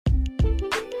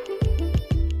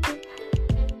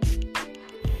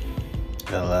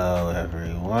Hello,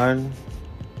 everyone.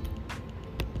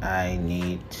 I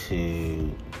need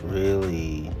to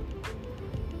really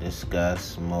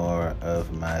discuss more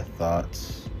of my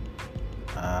thoughts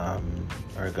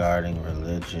regarding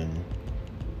religion.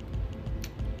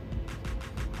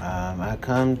 I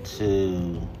come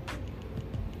to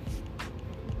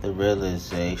the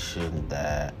realization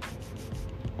that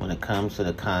when it comes to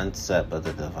the concept of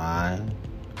the divine,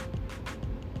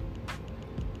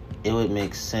 it would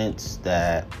make sense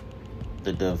that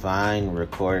the divine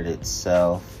recorded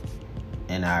itself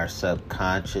in our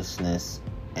subconsciousness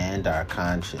and our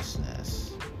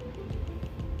consciousness.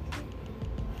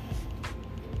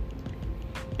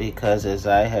 Because as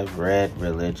I have read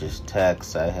religious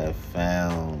texts, I have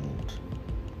found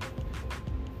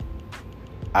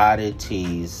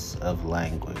oddities of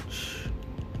language.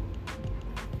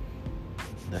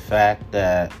 The fact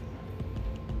that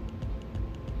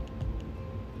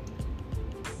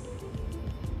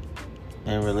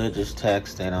in religious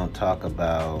texts, they don't talk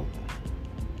about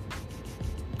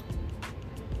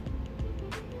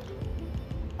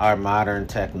our modern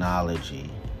technology.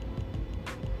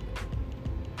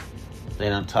 They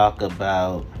don't talk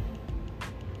about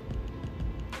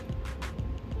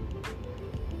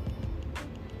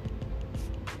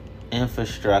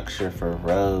infrastructure for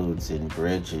roads and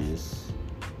bridges.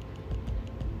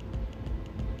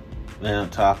 They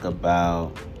don't talk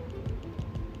about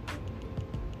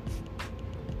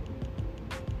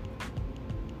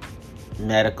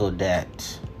medical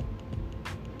debt.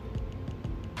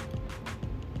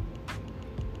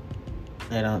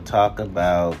 They don't talk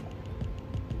about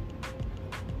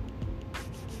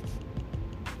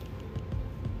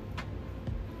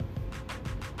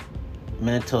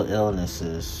mental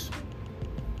illnesses.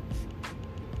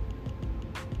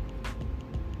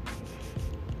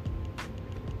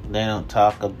 They don't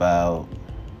talk about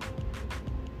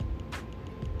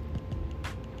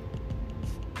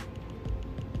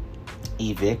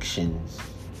evictions,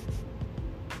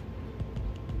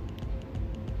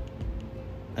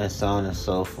 and so on and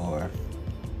so forth.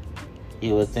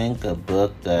 You would think a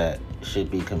book that should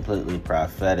be completely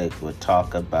prophetic would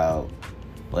talk about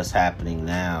what's happening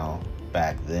now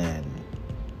back then,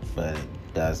 but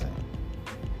it doesn't.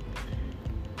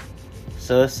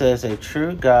 So it says, a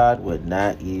true God would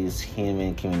not use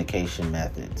human communication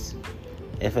methods.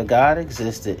 If a God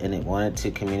existed and it wanted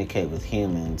to communicate with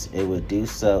humans, it would do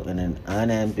so in an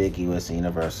unambiguous,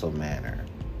 universal manner.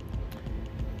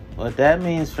 What that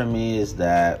means for me is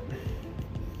that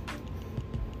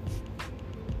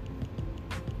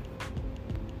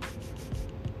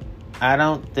I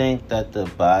don't think that the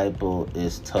Bible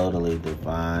is totally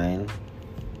divine.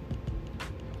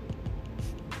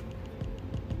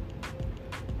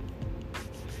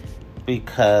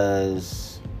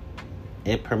 Because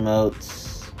it promotes,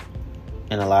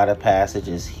 in a lot of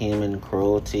passages, human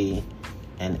cruelty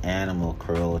and animal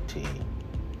cruelty.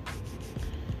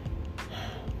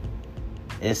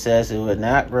 It says it would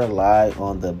not rely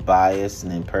on the biased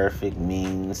and imperfect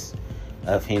means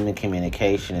of human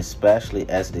communication, especially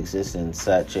as it existed in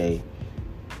such a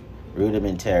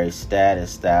rudimentary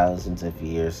status thousands of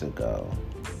years ago.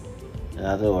 In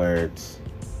other words,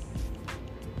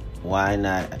 why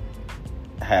not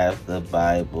have the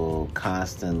Bible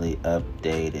constantly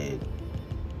updated,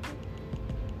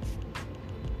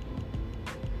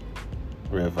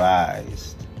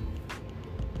 revised?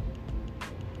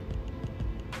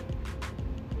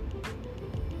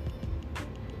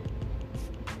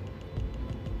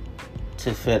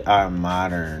 To fit our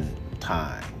modern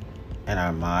time and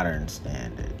our modern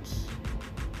standards.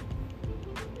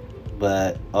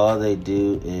 But all they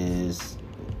do is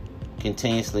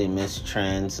continuously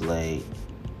mistranslate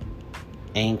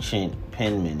ancient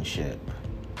penmanship,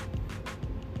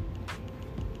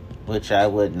 which I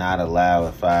would not allow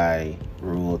if I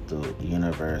ruled the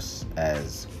universe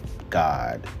as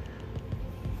God.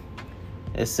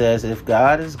 It says, if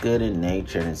God is good in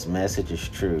nature and its message is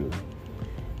true,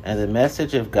 and the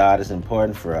message of God is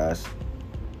important for us,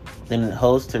 then it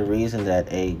holds to reason that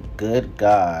a good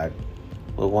God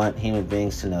would want human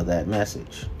beings to know that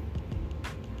message.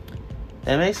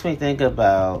 That makes me think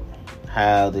about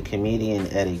how the comedian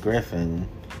Eddie Griffin,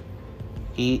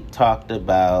 he talked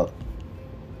about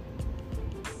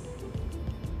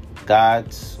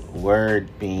God's word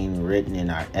being written in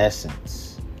our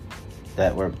essence,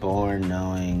 that we're born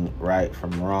knowing right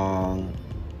from wrong,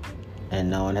 and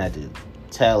no one had to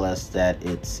tell us that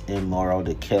it's immoral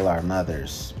to kill our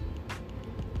mothers.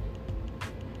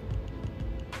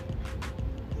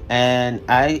 And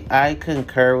I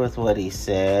concur with what he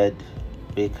said,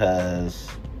 because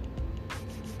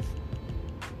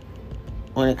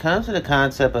when it comes to the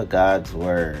concept of God's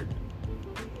word,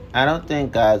 I don't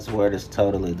think God's word is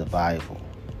totally the Bible.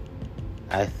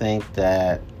 I think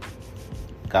that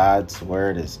God's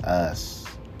word is us.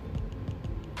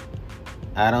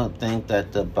 I don't think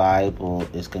that the Bible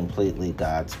is completely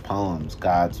God's poems.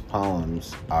 God's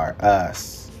poems are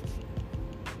us.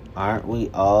 Aren't we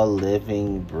all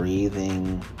living,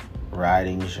 breathing,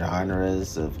 writing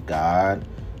genres of God?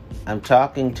 I'm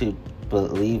talking to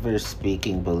believers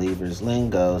speaking believers'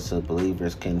 lingo so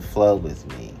believers can flow with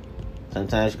me.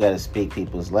 Sometimes you got to speak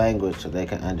people's language so they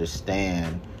can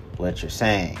understand what you're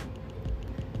saying.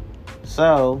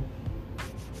 So,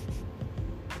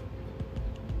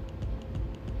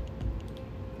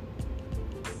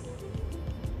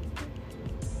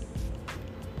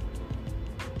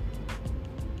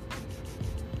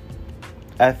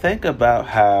 I think about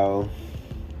how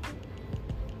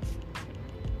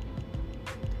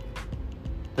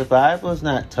the Bible is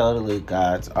not totally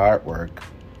God's artwork.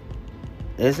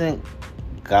 Aren't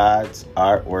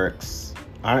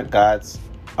God's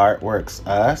artworks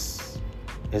us?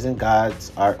 Isn't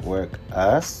God's artwork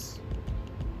us?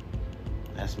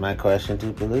 That's my question to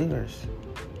believers.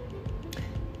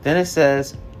 Then it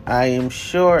says, I am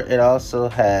sure it also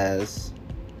has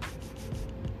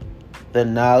the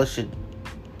knowledge.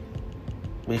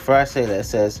 Before I say that, it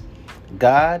says,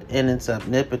 God in its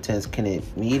omnipotence can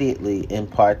immediately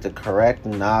impart the correct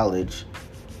knowledge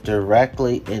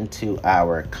directly into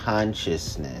our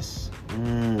consciousness.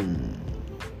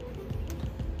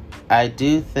 I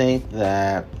do think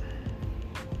that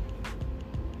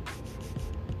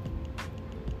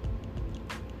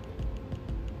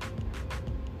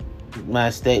my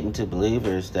statement to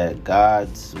believers that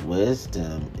God's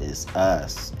wisdom is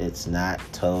us. It's not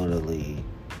totally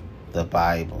the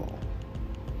Bible.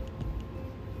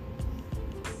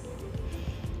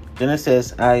 Then it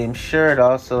says, I am sure it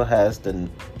also has the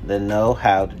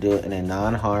know-how to do it in a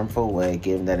non-harmful way,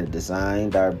 given that it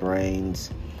designed our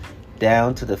brains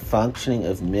down to the functioning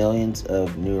of millions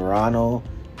of neuronal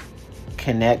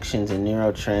connections and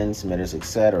neurotransmitters,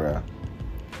 etc.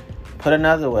 Put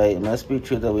another way, it must be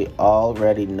true that we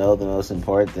already know the most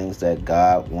important things that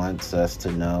God wants us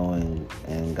to know,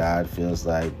 and God feels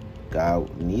like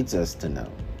God needs us to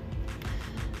know.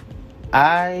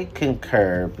 I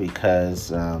concur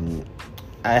because I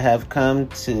have come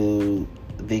to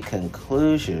the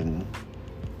conclusion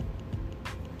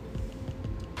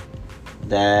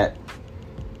that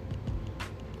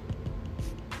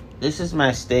this is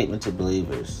my statement to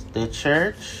believers. The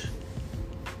church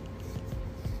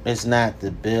is not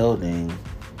the building.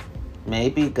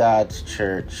 Maybe God's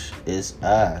church is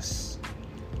us.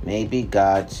 Maybe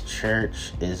God's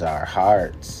church is our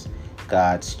hearts.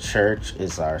 God's church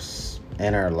is our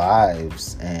inner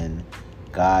lives, and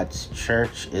God's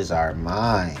church is our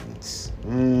minds.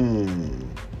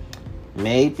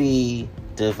 Maybe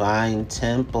divine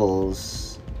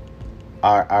temples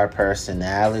are our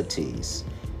personalities.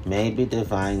 Maybe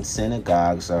divine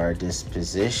synagogues are our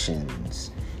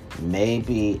dispositions.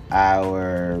 Maybe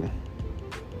our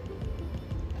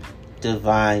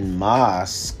divine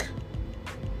mosque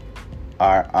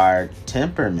are our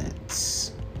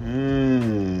temperaments.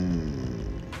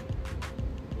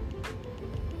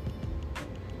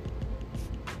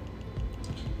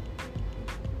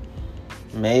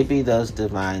 Maybe those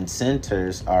divine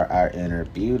centers are our inner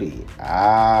beauty.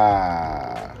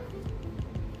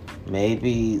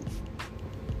 Maybe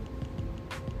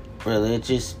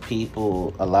religious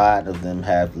people, a lot of them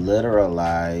have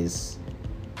literalized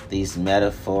these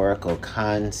metaphorical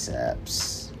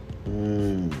concepts.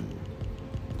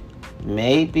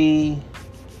 Maybe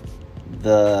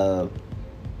the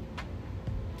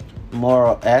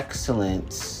moral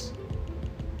excellence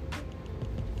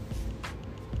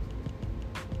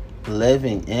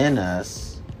living in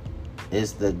us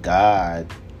is the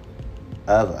God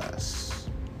of us.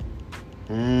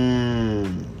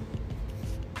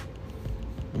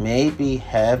 Maybe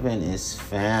heaven is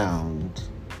found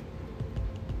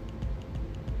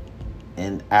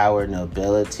in our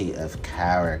nobility of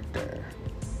character.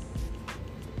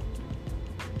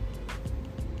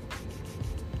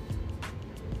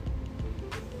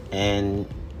 And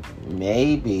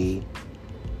maybe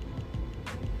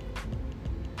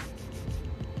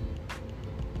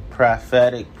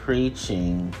prophetic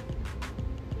preaching,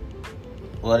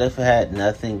 what if it had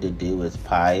nothing to do with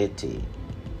piety?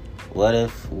 What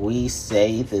if we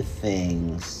say the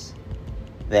things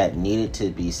that needed to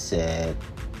be said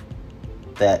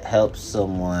that helps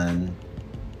someone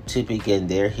to begin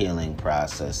their healing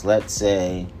process? Let's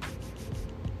say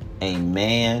a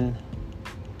man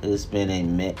who's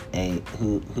been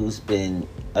who's been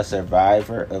a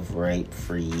survivor of rape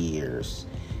for years,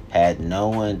 had no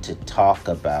one to talk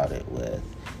about it with,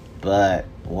 but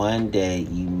one day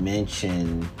you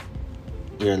mention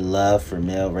your love for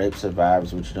male rape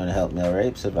survivors, what you're doing to help male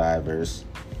rape survivors.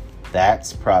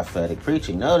 That's prophetic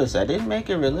preaching. Notice I didn't make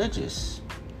it religious.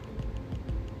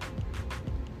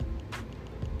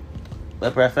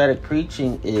 But prophetic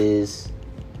preaching is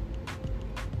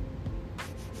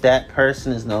that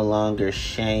person is no longer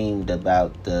shamed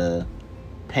about the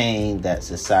pain that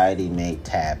society made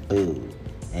taboo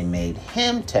and made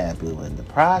him taboo in the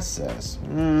process.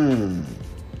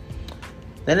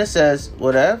 Then it says,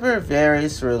 whatever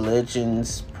various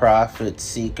religions, prophets,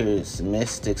 seekers,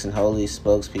 mystics, and holy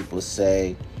spokespeople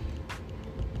say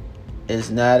is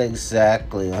not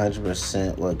exactly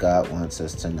 100% what God wants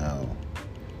us to know.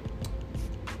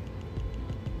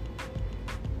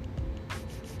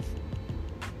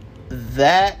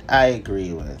 That I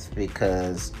agree with,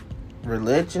 because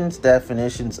religion's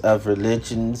definitions of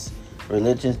religions,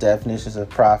 religion's definitions of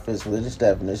prophets, religious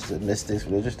definitions of mystics,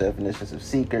 religious definitions of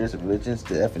seekers, religious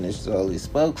definitions of holy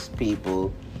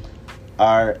spokespeople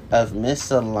are of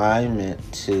misalignment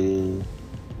to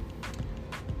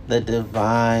the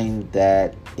divine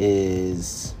that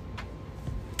is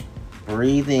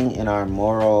breathing in our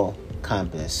moral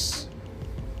compass.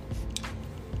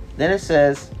 Then it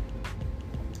says,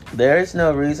 there is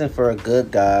no reason for a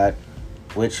good God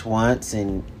which wants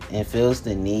and feels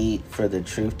the need for the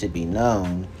truth to be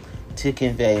known, to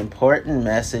convey important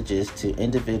messages to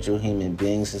individual human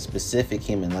beings in specific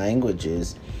human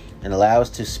languages, and allow us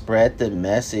to spread the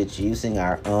message using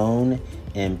our own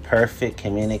imperfect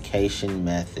communication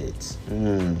methods.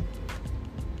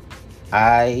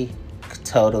 I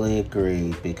totally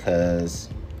agree, because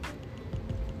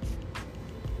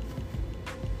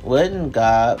wouldn't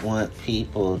God want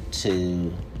people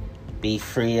to be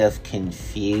free of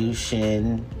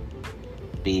confusion,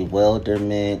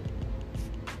 bewilderment,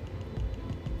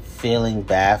 feeling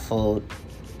baffled,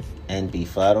 and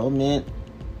befuddlement?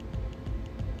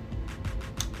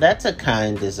 That's a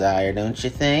kind desire, don't you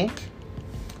think?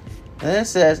 And it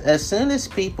says, as soon as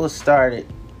people started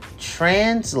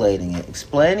translating it,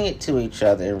 explaining it to each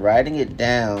other, and writing it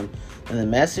down, then the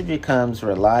message becomes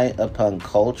reliant upon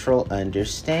cultural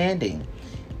understanding.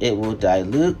 It will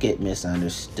dilute, get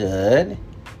misunderstood,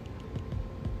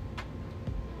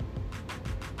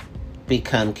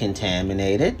 become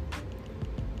contaminated,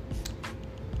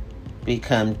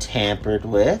 become tampered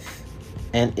with,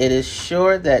 and it is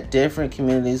sure that different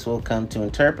communities will come to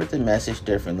interpret the message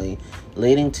differently,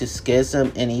 leading to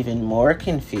schism and even more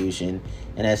confusion,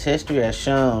 and as history has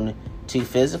shown, to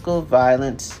physical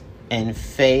violence and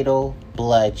fatal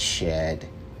bloodshed.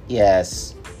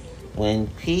 Yes, when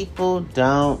people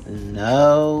don't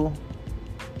know,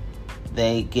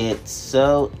 they get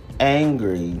so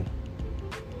angry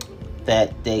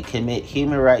that they commit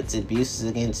human rights abuses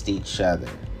against each other.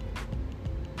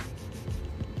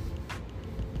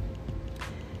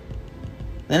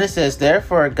 Then it says,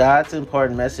 therefore, God's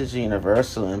important message is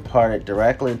universal, imparted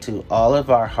directly to all of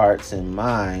our hearts and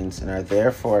minds, and are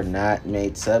therefore not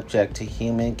made subject to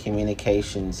human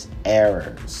communications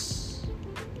errors.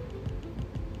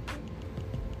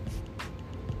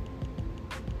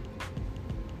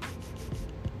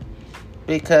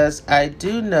 Because I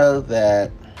do know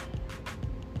that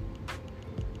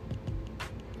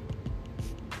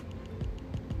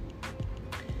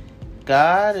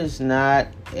God is not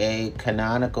a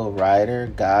canonical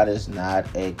writer. God is not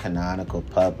a canonical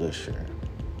publisher.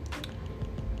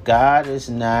 God is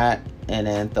not an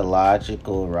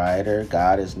anthological writer.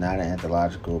 God is not an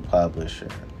anthological publisher.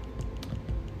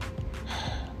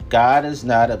 God is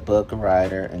not a book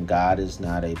writer, and God is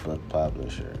not a book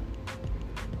publisher.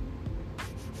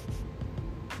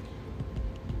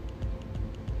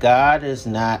 God is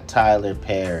not Tyler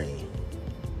Perry.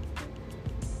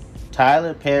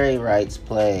 Tyler Perry writes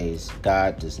plays.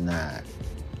 God does not.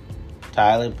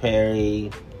 Tyler Perry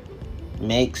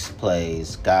makes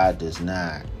plays. God does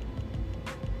not.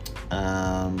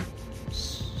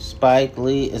 Spike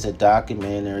Lee is a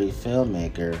documentary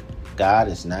filmmaker. God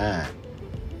is not.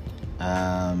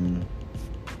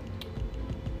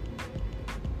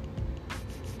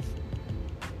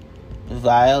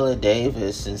 Viola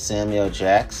Davis and Samuel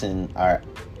Jackson are,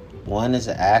 one is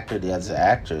an actor, the other is an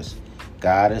actress.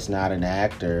 God is not an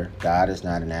actor. God is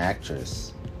not an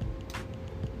actress.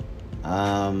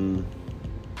 High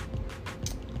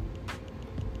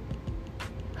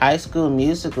School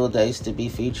Musical that used to be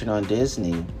featured on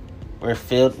Disney were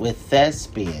filled with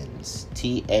thespians.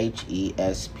 Thespians.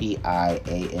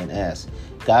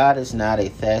 God is not a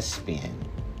thespian.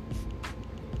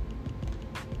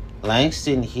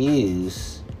 Langston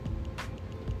Hughes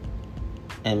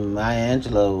and Maya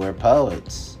Angelou were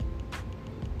poets.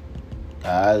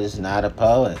 God is not a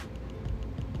poet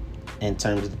in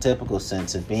terms of the typical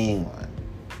sense of being one.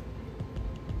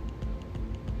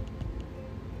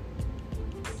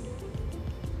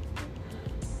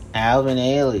 Alvin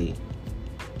Ailey,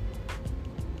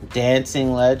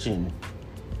 dancing legend.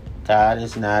 God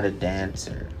is not a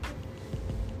dancer.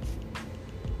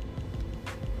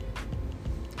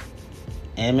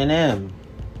 Eminem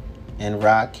and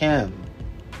Rakim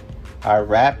are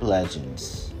rap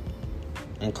legends,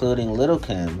 including Lil'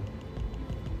 Kim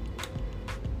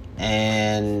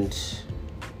and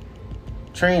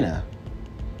Trina.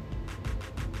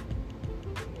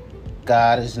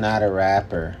 God is not a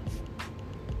rapper.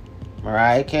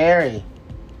 Mariah Carey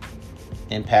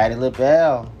and Patti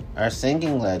LaBelle are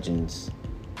singing legends.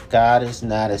 God is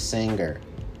not a singer.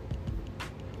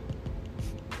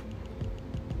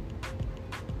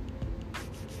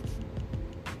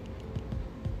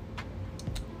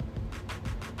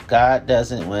 God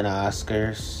doesn't win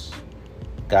Oscars.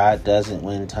 God doesn't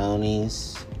win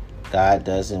Tonys. God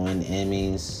doesn't win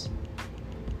Emmys.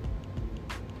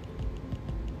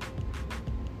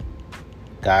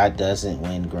 God doesn't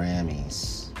win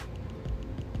Grammys.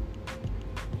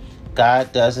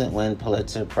 God doesn't win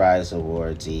Pulitzer Prize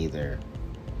awards either.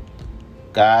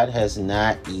 God has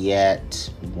not yet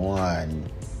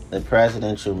won the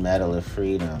Presidential Medal of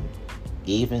Freedom,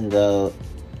 even though,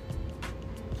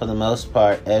 for the most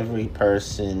part, every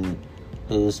person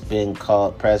who's been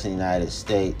called President of the United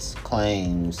States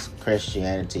claims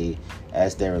Christianity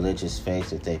as their religious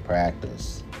faith that they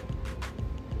practice.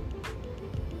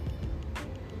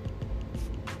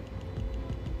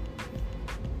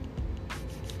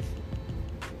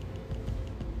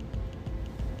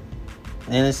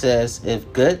 Then it says,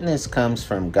 if goodness comes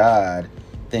from God,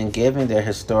 then given their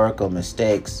historical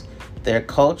mistakes, their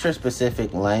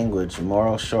culture-specific language,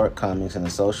 moral shortcomings, and the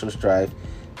social strife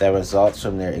that results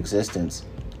from their existence,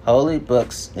 holy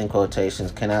books, in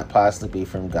quotations, cannot possibly be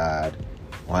from God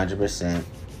 100%,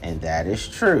 and that is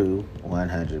true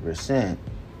 100%,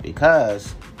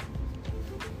 because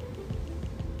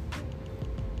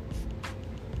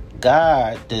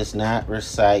God does not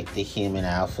recite the human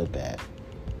alphabet.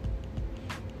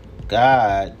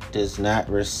 God does not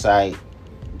recite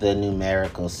the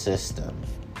numerical system.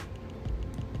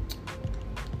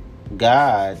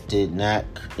 God did not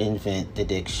invent the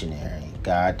dictionary.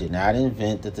 God did not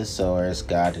invent the thesaurus.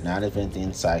 God did not invent the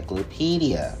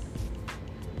encyclopedia.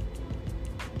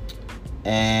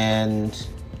 And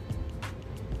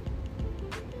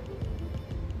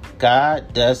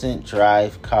God doesn't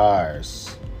drive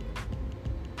cars.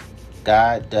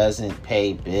 God doesn't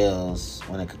pay bills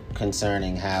when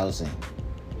concerning housing.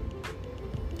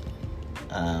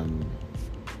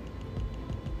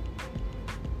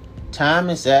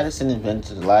 Thomas Edison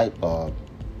invented the light bulb.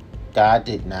 God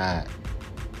did not.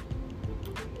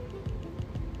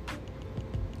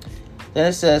 Then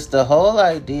it says, the whole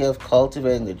idea of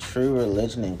cultivating the true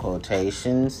religion, in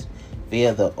quotations,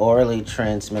 via the orally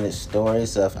transmitted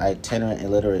stories of itinerant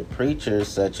illiterate preachers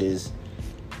such as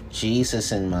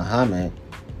Jesus and Muhammad,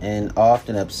 and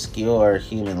often obscure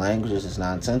human languages, is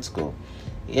nonsensical.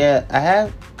 Yeah, I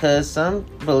have, because some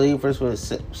believers,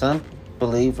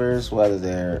 whether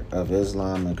they're of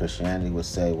Islam and Christianity, would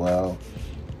say, well,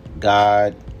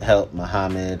 God helped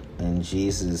Muhammad and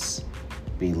Jesus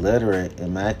be literate.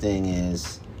 And my thing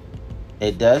is,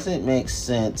 it doesn't make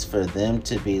sense for them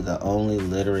to be the only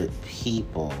literate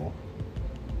people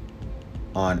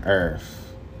on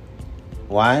earth.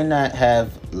 Why not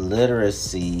have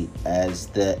literacy as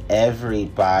the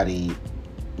everybody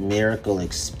miracle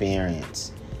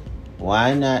experience?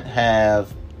 Why not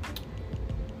have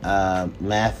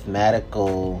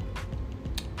mathematical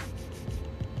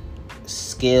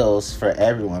skills for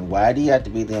everyone? Why do you have to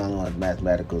be the only one with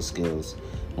mathematical skills?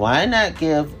 Why not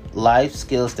give life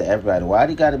skills to everybody? Why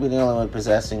do you got to be the only one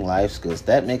possessing life skills?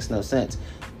 That makes no sense.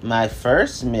 My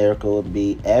first miracle would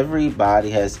be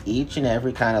everybody has each and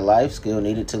every kind of life skill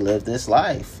needed to live this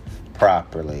life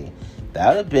properly. That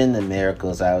would have been the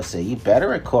miracles. I would say, you better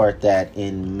record that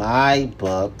in my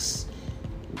books.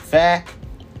 In fact,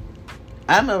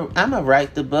 I'm a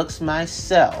write the books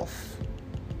myself.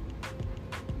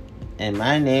 And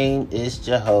my name is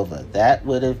Jehovah. That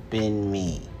would have been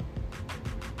me.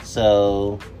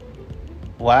 So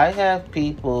why have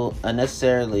people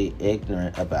unnecessarily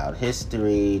ignorant about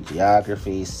history,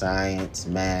 geography, science,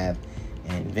 math,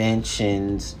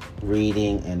 inventions,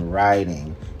 reading, and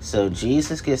writing? So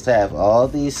Jesus gets to have all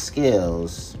these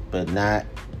skills, but not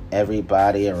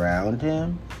everybody around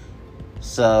him.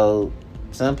 So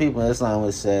some people in Islam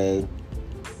would say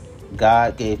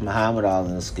God gave Muhammad all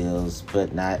those skills,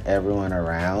 but not everyone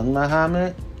around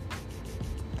Muhammad.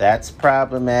 That's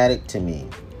problematic to me.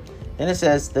 Then it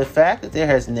says, the fact that there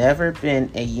has never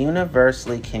been a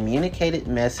universally communicated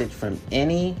message from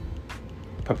any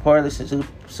purportedly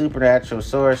supernatural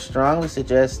source strongly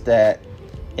suggests that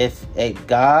if a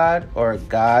god or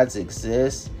gods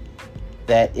exist,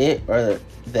 that it or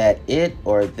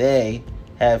they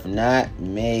have not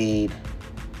made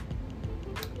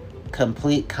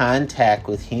complete contact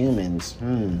with humans.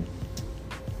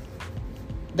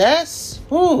 That's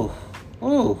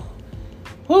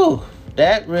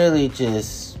that really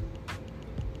just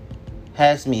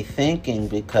has me thinking,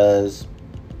 because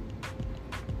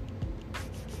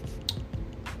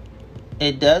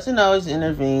it doesn't always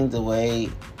intervene the way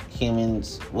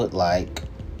humans would like.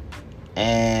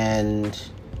 And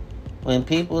when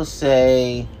people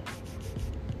say,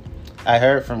 I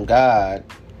heard from God,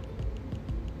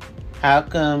 how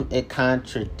come it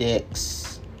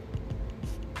contradicts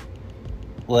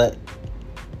what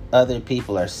other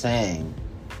people are saying?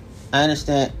 I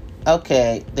understand,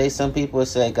 okay, some people would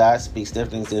say God speaks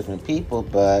different to different people,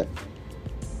 but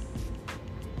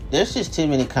there's just too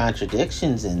many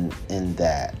contradictions in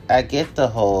that. I get the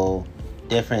whole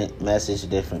different message to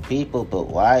different people, but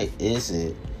why is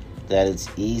it that it's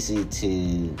easy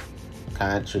to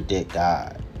contradict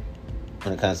God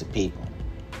when it comes to people?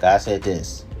 God said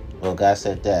this. Well, God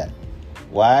said that.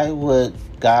 Why would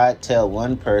God tell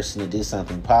one person to do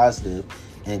something positive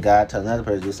and God tell another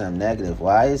person to do something negative?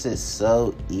 Why is it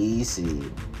so easy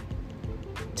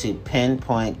to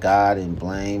pinpoint God and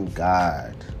blame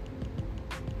God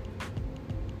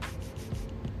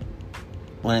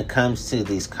when it comes to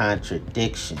these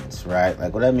contradictions, right?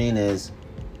 Like, what I mean is,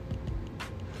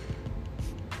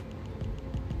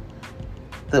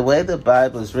 the way the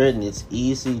Bible is written, it's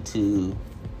easy to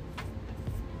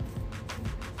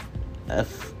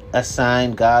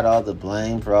assign God all the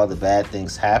blame for all the bad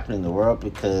things happening in the world,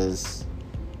 because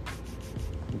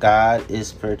God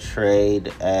is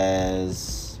portrayed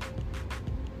as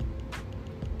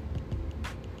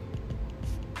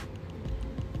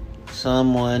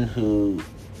someone who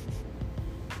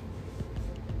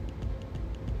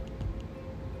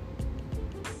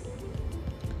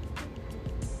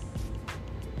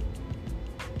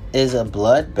is a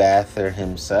bloodbather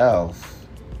himself.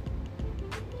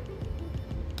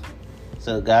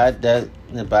 So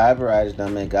the Bible writers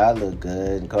don't make God look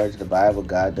good. According to the Bible,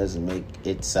 God doesn't make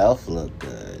itself look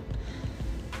good.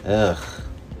 Ugh.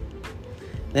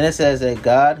 Then it says, a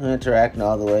God who interacts in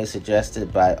all the ways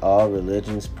suggested by all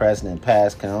religions, present and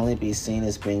past, can only be seen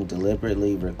as being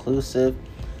deliberately reclusive,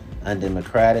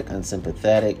 undemocratic,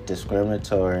 unsympathetic,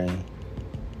 discriminatory,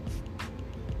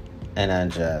 and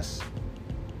unjust.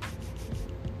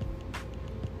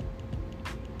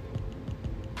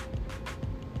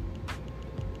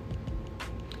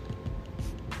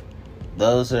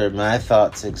 Those are my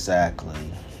thoughts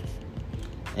exactly.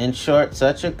 In short,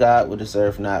 such a God would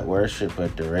deserve not worship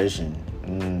but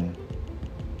derision.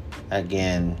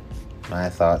 Again, my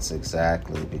thoughts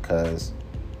exactly, because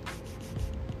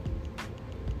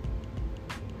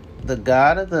the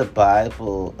God of the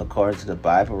Bible, according to the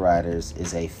Bible writers,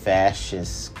 is a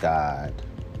fascist God.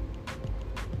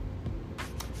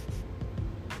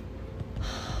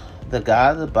 The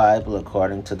God of the Bible,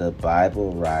 according to the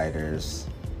Bible writers,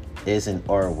 is an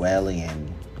Orwellian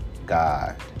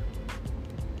God.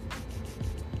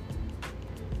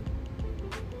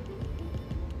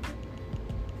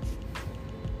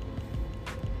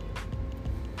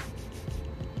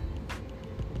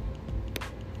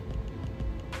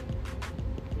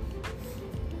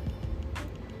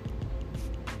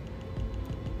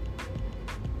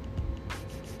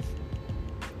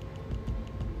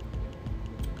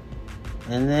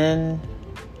 And then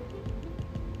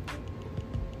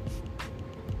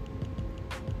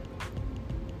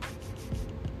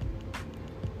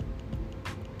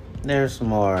there's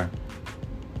more.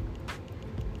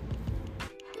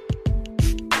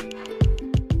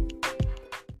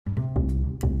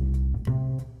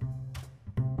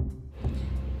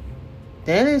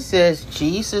 Then it says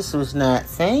Jesus was not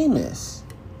famous.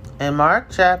 In Mark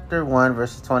chapter 1,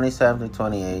 verses 27 to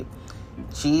 28,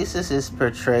 Jesus is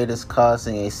portrayed as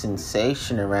causing a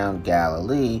sensation around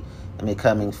Galilee and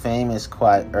becoming famous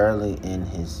quite early in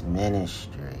his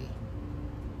ministry.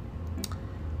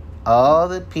 All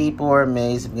the people were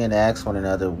amazed and began to ask one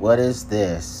another, what is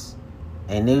this?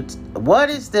 What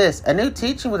is this? A new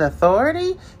teaching with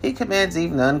authority? He commands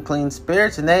even unclean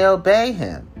spirits and they obey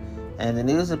him. And the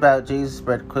news about Jesus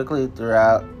spread quickly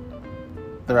throughout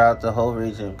the whole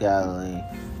region of Galilee.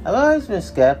 I've always been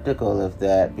skeptical of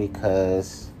that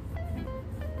because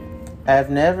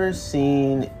I've never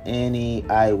seen any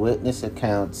eyewitness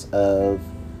accounts of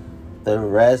the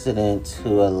residents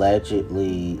who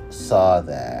allegedly saw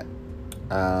that.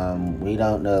 We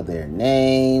don't know their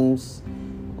names.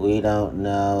 We don't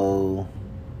know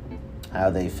how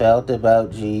they felt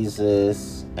about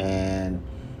Jesus. And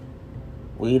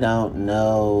we don't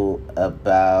know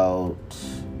about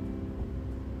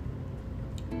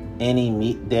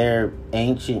their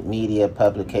ancient media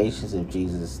publications of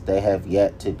Jesus. They have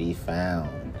yet to be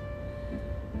found.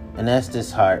 And that's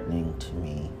disheartening to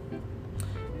me.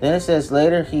 Then it says,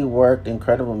 later he worked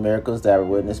incredible miracles that were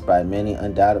witnessed by many,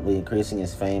 undoubtedly increasing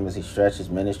his fame as he stretched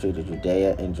his ministry to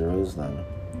Judea and Jerusalem.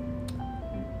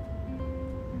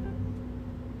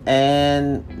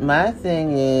 And my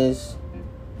thing is,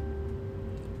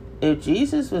 if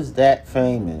Jesus was that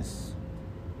famous,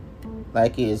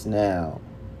 like he is now,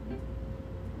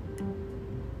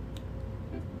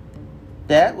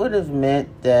 that would have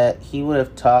meant that he would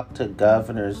have talked to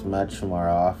governors much more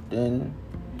often.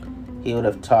 He would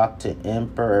have talked to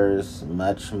emperors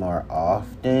much more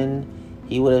often.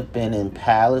 He would have been in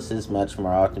palaces much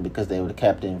more often because they would have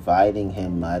kept inviting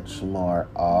him much more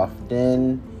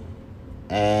often.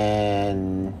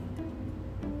 And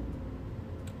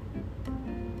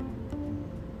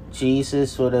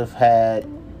Jesus would have had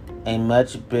a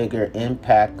much bigger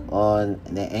impact on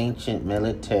the ancient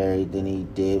military than he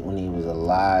did when he was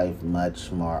alive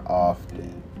much more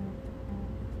often.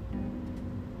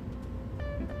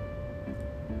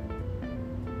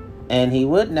 And he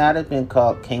would not have been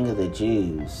called King of the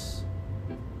Jews.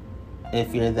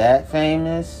 If you're that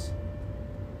famous,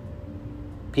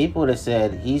 people would have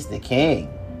said he's the king.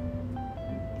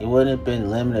 It wouldn't have been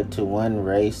limited to one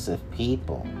race of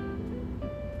people.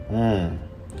 Then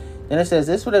it says,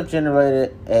 this would have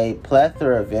generated a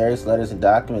plethora of various letters and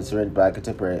documents written by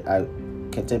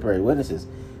contemporary witnesses.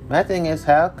 My thing is,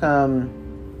 how come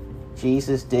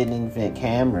Jesus didn't invent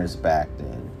cameras back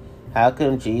then? How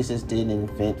come Jesus didn't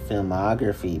invent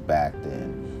filmography back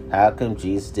then? How come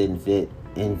Jesus didn't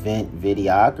invent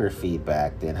videography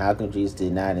back then? How come Jesus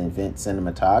did not invent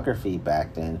cinematography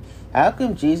back then? How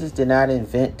come Jesus did not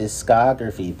invent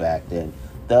discography back then?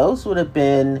 Those would have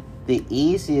been the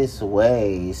easiest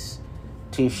ways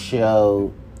to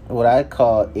show what I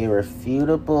call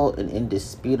irrefutable and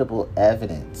indisputable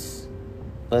evidence.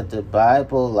 But the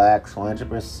Bible lacks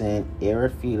 100%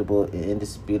 irrefutable and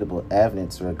indisputable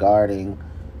evidence regarding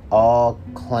all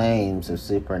claims of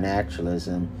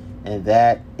supernaturalism, and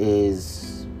that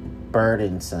is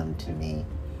burdensome to me.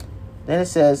 Then it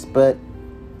says, but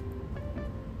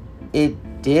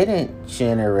it didn't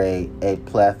generate a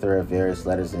plethora of various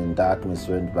letters and documents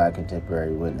written by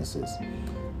contemporary witnesses.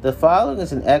 The following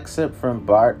is an excerpt from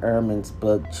Bart Ehrman's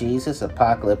book, Jesus,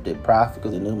 Apocalyptic Prophet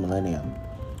of the New Millennium.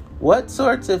 What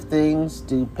sorts of things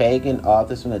do pagan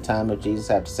authors from the time of Jesus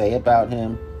have to say about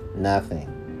him? Nothing.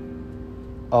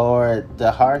 Or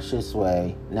the harshest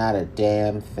way, not a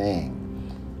damn thing.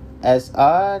 As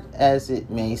odd as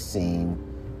it may seem,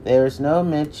 there is no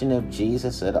mention of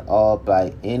Jesus at all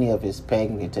by any of his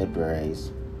pagan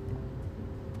contemporaries.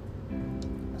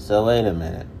 So wait a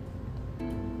minute.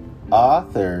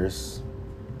 Authors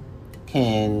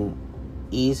can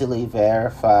easily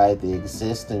verify the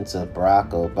existence of Barack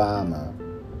Obama,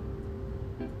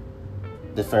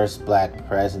 the first black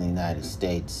president of the United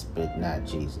States, but not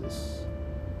Jesus.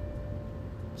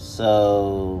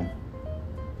 So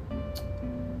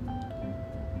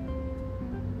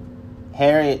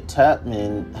Harriet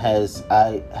Tubman has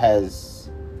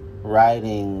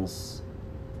writings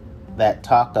that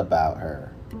talk about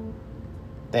her.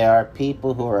 There are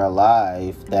people who are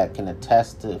alive that can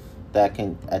attest to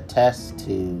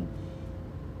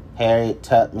Harriet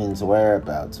Tubman's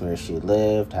whereabouts, where she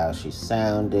lived, how she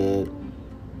sounded,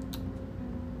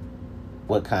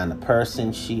 what kind of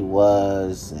person she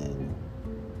was, and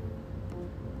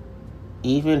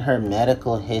even her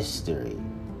medical history,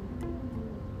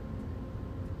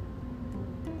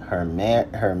 her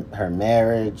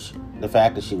marriage, the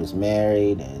fact that she was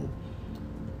married, and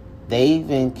they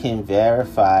even can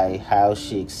verify how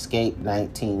she escaped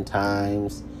 19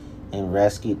 times and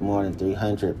rescued more than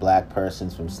 300 black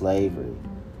persons from slavery.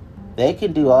 They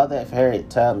can do all that for Harriet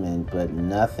Tubman, but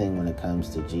nothing when it comes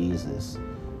to Jesus.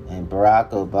 And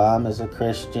Barack Obama is a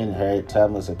Christian, Harriet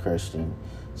Tubman is a Christian.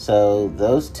 So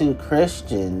those two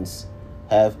Christians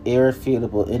have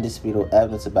irrefutable, indisputable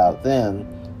evidence about them,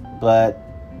 but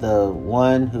the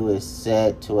one who is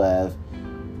said to have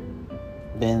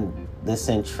been the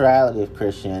centrality of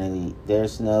Christianity,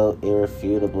 there's no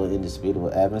irrefutable,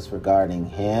 indisputable evidence regarding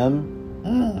him.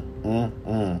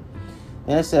 Then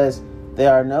And it says,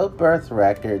 there are no birth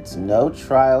records, no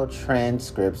trial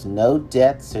transcripts, no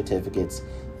death certificates.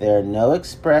 There are no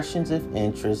expressions of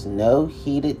interest, no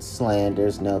heated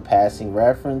slanders, no passing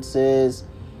references,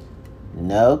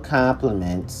 no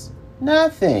compliments,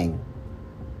 nothing.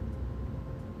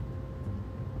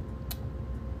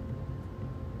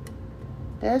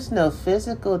 There's no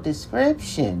physical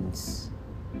descriptions.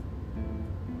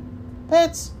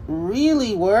 That's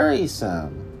really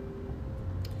worrisome.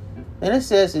 Then it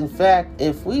says, in fact,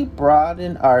 if we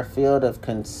broaden our field of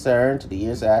concern to the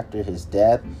years after his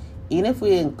death, even if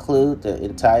we include the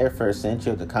entire first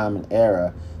century of the Common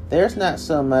Era, there's not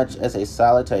so much as a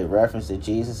solitary reference to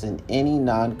Jesus in any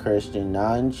non-Christian,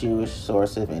 non-Jewish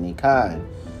source of any kind.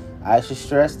 I should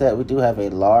stress that we do have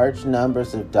a large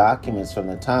numbers of documents from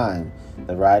the time,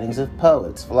 the writings of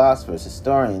poets, philosophers,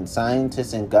 historians,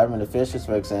 scientists, and government officials,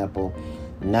 for example,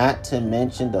 not to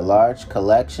mention the large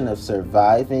collection of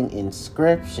surviving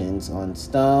inscriptions on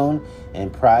stone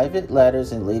and private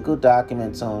letters and legal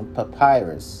documents on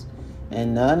papyrus.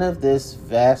 In none of this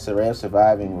vast array of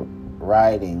surviving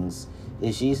writings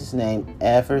is Jesus' name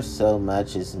ever so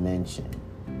much as mentioned.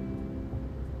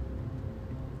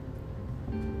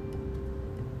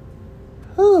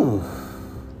 Whew.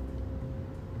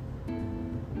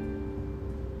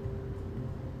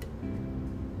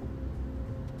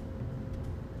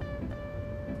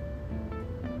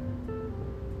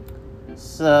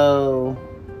 So,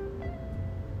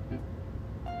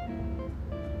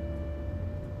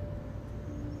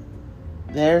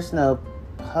 there's no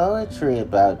poetry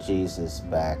about Jesus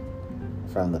back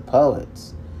from the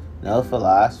poets. No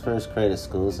philosophers created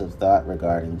schools of thought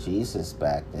regarding Jesus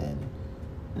back then.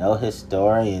 No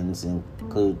historians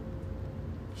include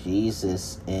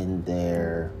Jesus in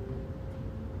their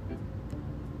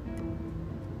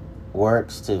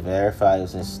works to verify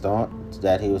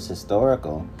that he was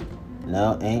historical.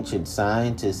 No ancient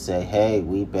scientists say, hey,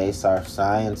 we base our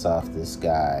science off this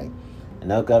guy. And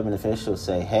no government officials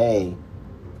say, hey,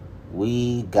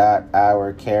 we got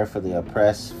our care for the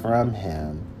oppressed from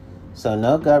him. So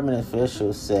no government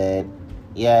officials said,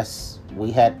 yes, we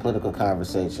had political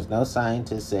conversations. No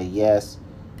scientists say, yes,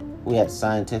 we had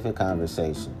scientific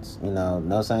conversations.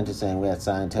 No scientists saying we had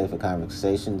scientific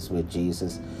conversations with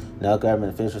Jesus. No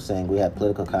government officials saying we had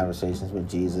political conversations with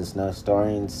Jesus. No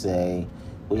historians say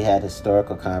we had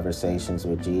historical conversations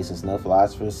with Jesus. No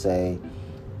philosophers say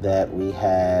that we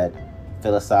had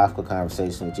philosophical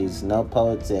conversations with Jesus. No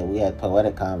poet said we had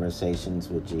poetic conversations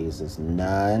with Jesus.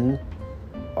 None.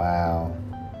 Wow.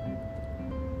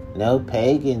 No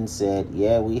pagan said,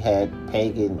 yeah, we had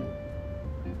paganese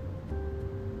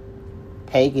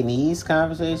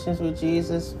conversations with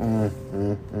Jesus.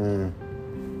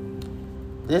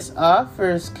 This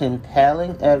offers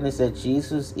compelling evidence that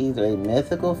Jesus was either a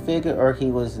mythical figure or he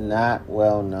was not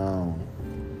well known.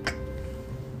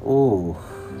 Ooh.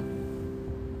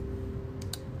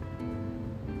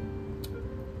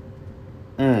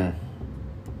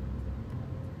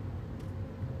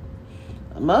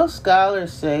 Most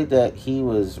scholars say that he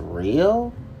was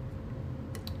real,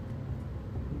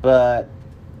 but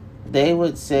they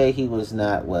would say he was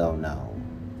not well known.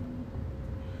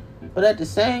 But at the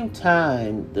same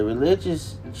time, the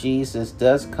religious Jesus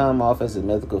does come off as a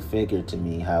mythical figure to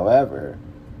me. However,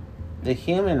 the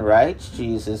human rights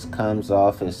Jesus comes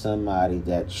off as somebody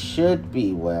that should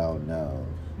be well known.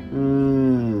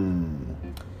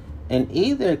 In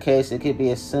either case, it could be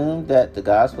assumed that the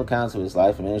gospel accounts of his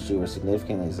life and ministry were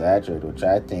significantly exaggerated, which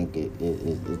I think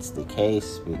it's the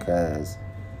case, because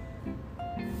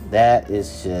that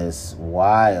is just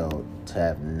wild to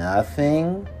have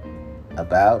nothing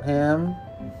about him.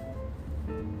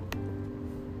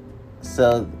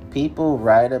 So people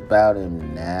write about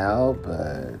him now,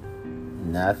 but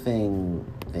nothing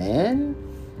then.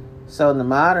 So in the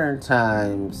modern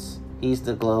times, he's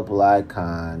the global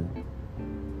icon.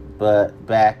 But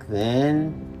back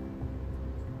then,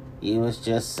 he was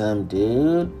just some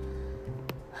dude.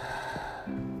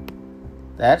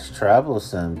 That's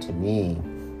troublesome to me.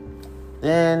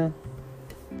 Then,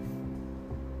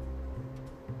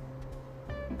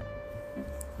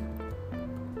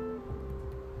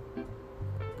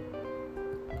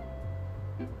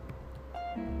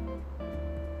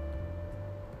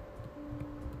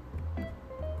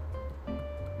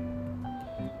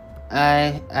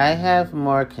 I have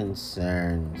more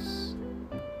concerns.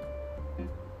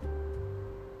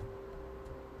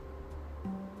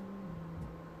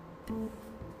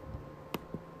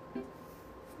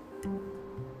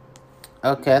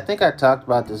 Okay, I think I talked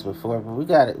about this before, but we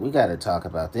got to talk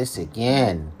about this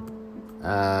again.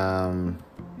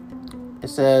 It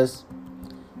says,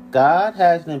 God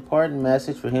has an important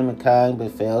message for humankind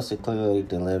but fails to clearly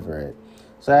deliver it.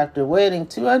 So after waiting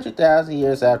 200,000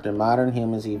 years after modern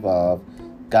humans evolved,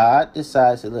 God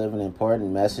decides to deliver an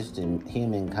important message to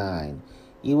humankind.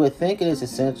 You would think it is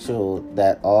essential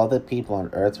that all the people on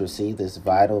earth receive this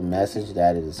vital message,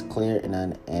 that it is clear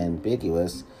and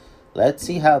unambiguous. Let's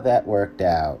see how that worked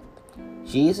out.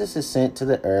 Jesus is sent to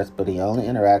the earth, but he only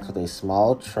interacts with a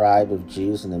small tribe of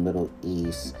Jews in the Middle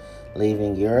East,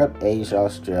 leaving Europe, Asia,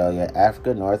 Australia,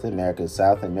 Africa, North America,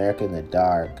 South America in the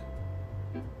dark.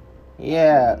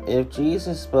 Yeah, if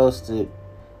Jesus is supposed to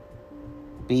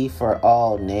be for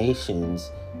all nations,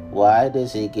 why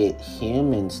does he get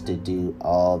humans to do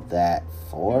all that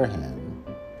for him?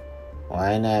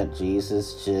 Why not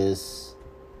Jesus just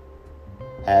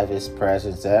have his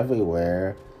presence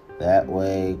everywhere? That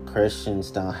way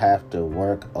Christians don't have to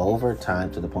work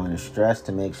overtime to the point of stress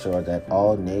to make sure that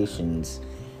all nations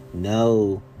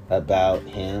know about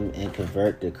him and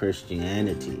convert to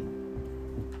Christianity.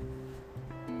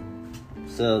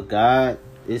 So God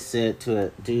is said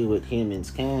to do what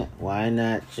humans can't. Why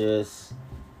not just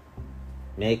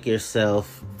make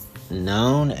yourself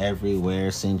known everywhere,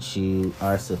 since you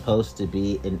are supposed to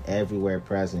be an everywhere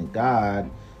present God?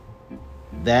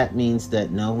 That means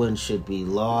that no one should be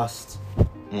lost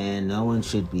and no one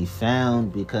should be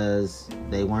found, because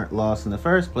they weren't lost in the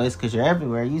first place, because you're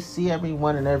everywhere. You see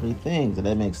everyone and everything. So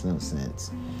that makes no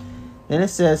sense. Then it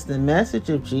says the message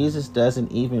of Jesus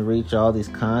doesn't even reach all these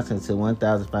continents until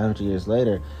 1,500 years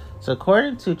later. So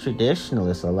according to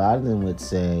traditionalists, a lot of them would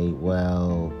say,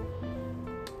 well,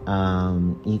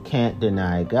 you can't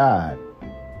deny God.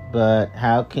 But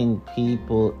how can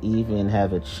people even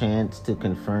have a chance to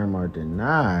confirm or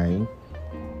deny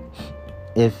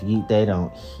if they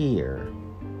don't hear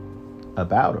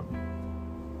about him?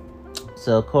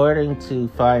 So according to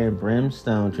fire and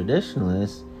brimstone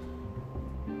traditionalists,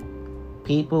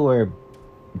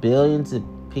 billions of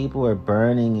people were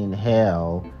burning in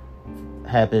hell,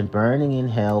 have been burning in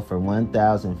hell for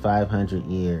 1,500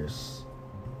 years.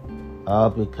 All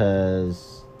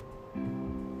because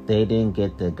they didn't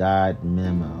get the God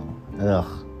memo.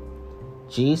 Ugh.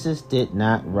 Jesus did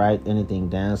not write anything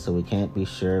down, so we can't be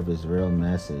sure of his real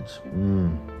message.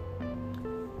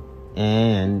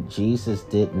 And Jesus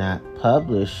did not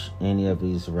publish any of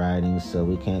his writings, so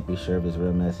we can't be sure of his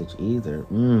real message either.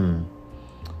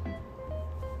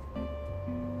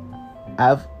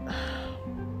 I've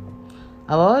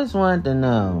always wanted to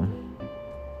know,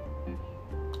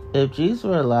 if Jesus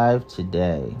were alive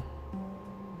today,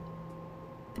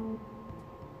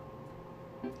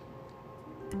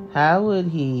 how would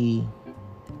he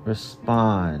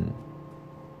respond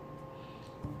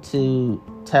to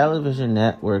television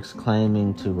networks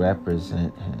claiming to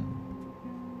represent him?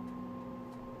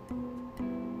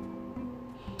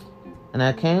 And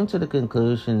I came to the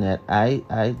conclusion that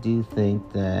I do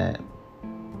think that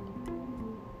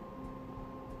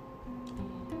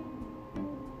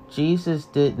Jesus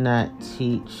did not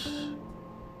teach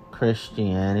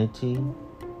Christianity.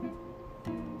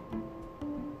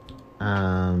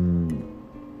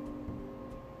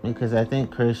 Because I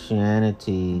think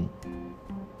Christianity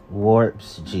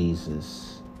warps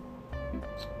Jesus.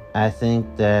 I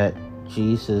think that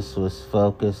Jesus was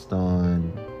focused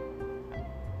on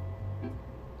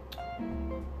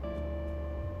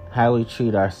how we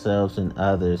treat ourselves and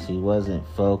others. He wasn't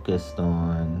focused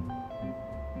on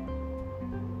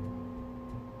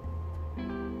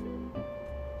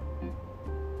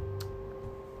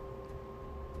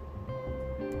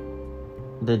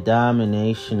the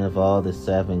domination of all the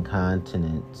 7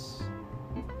 continents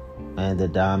and the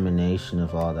domination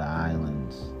of all the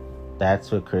islands.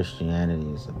 That's what Christianity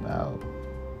is about.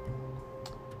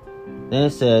 Then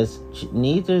it says,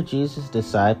 neither Jesus'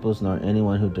 disciples nor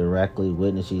anyone who directly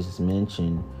witnessed Jesus'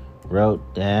 mention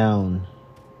wrote down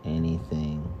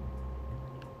anything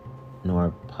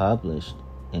nor published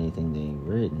anything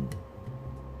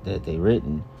that they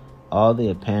written. All the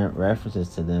apparent references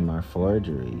to them are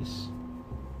forgeries.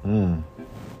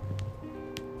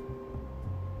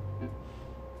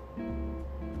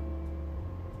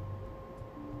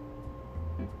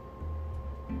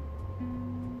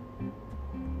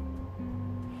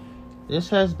 This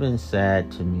has been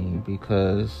sad to me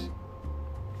because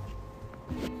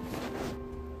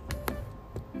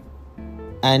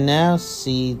I now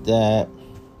see that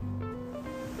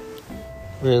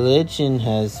religion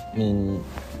has been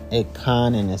a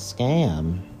con and a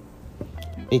scam,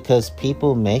 because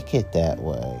people make it that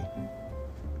way.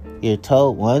 You're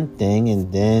told one thing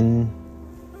and then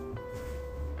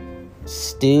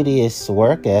studious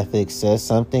work ethic says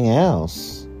something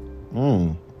else.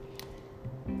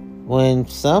 when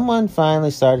someone finally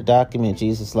started to document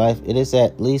Jesus' life, it is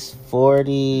at least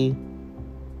 40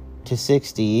 to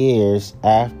 60 years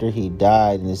after he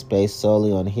died, and is based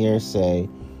solely on hearsay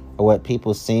or what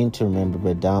people seem to remember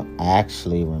but don't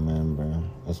actually remember,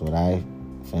 is what I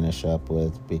finish up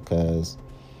with, because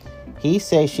he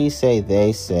say, she say,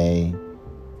 they say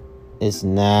is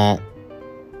not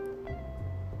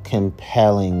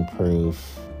compelling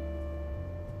proof.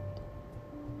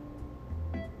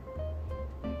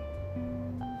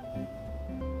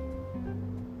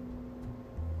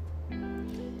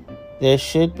 There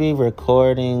should be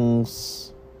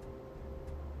recordings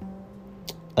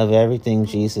of everything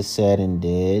Jesus said and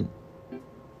did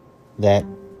that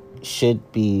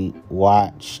should be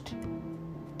watched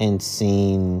and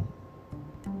seen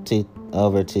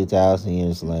over 2,000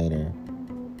 years later.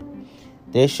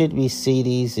 There should be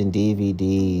CDs and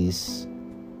DVDs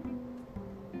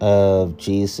of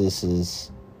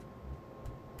Jesus's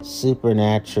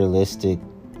supernaturalistic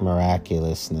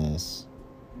miraculousness,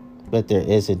 but there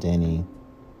isn't any,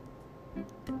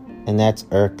 and that's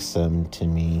irksome to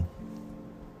me.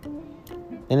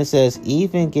 And it says,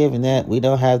 even given that we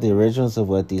don't have the originals of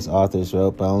what these authors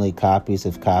wrote, but only copies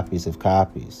of copies of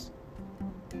copies.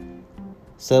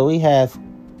 So we have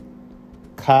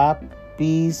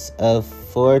copies of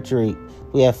forgery.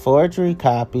 We have forgery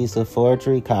copies of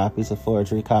forgery copies of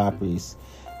forgery copies.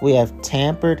 We have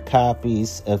tampered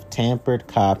copies of tampered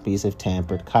copies of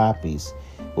tampered copies.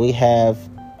 We have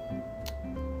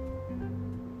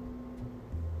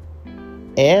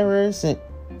errors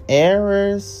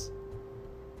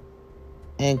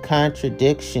and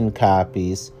contradiction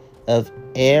copies of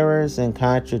errors and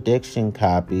contradiction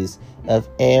copies of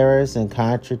errors and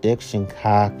contradiction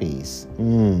copies.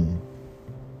 And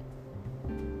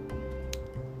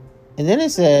then it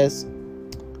says,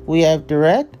 we have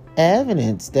direct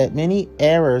evidence that many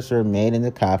errors were made in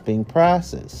the copying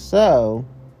process. So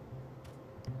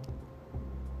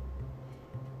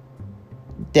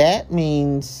that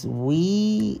means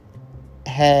we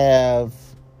have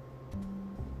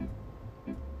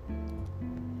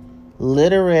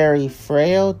literary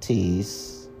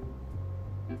frailties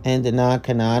in the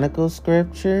non-canonical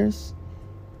scriptures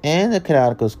and the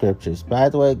canonical scriptures. By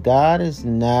the way, God is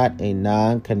not a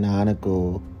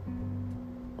non-canonical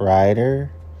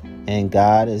writer, and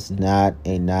God is not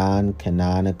a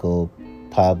non-canonical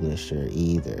publisher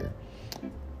either.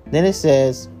 Then it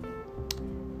says,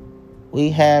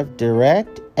 we have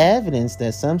direct evidence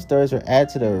that some stories were added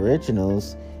to the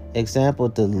originals. Example,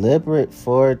 deliberate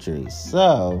forgery.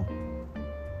 So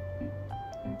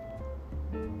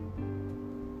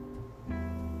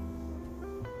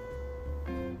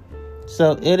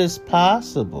it is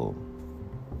possible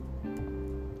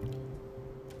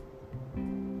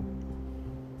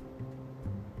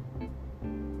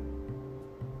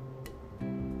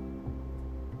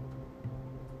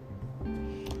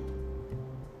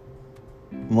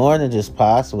more than just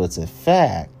possible, it's a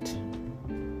fact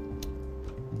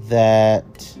that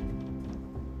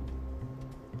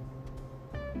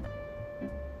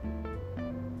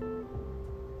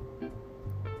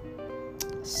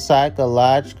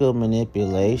psychological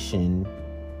manipulation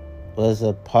was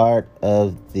a part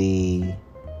of the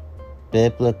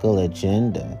biblical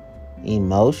agenda.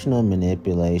 Emotional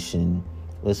manipulation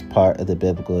was part of the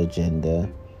biblical agenda.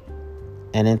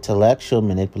 And intellectual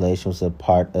manipulation was a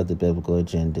part of the biblical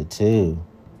agenda too.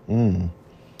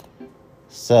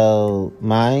 So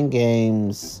mind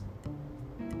games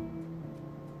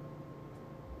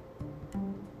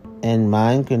and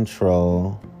mind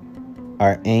control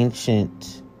are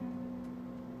ancient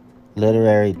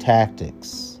literary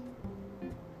tactics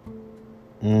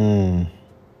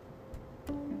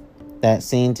that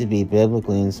seem to be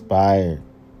biblically inspired.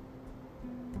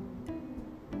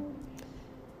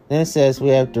 Then it says, we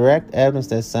have direct evidence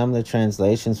that some of the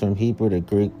translations from Hebrew to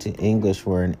Greek to English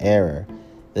were in error.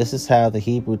 This is how the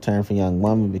Hebrew term for young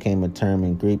woman became a term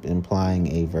in Greek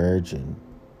implying a virgin.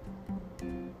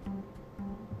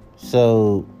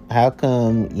 So how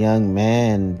come young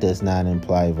man does not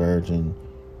imply virgin?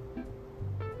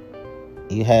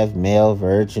 You have male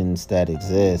virgins that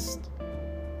exist.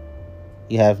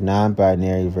 You have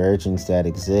non-binary virgins that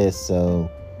exist, so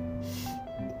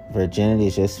virginity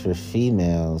is just for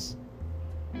females.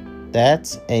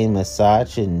 That's a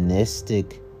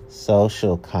misogynistic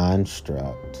social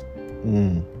construct.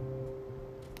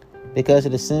 Because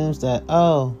it assumes that,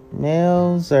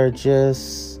 males are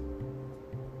just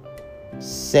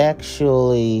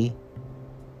sexually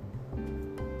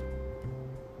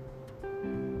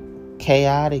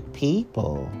chaotic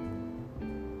people.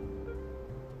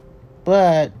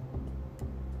 But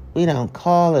We don't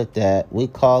call it that. We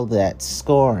call that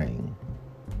scoring.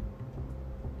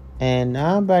 And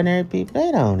non-binary people,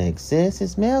 they don't exist.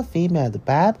 It's male, female. The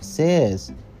Bible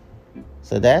says.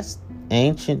 So that's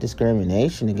ancient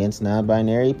discrimination against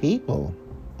non-binary people.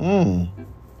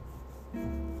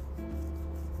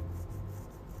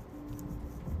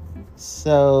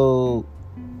 So,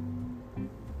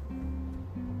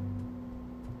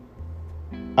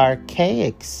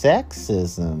 archaic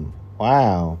sexism.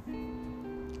 Wow.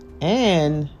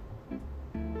 And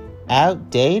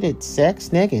outdated sex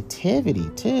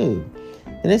negativity, too.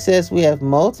 And it says we have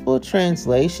multiple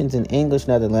translations in English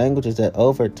and other languages that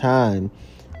over time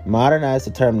modernized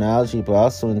the terminology but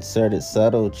also inserted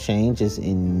subtle changes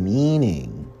in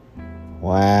meaning.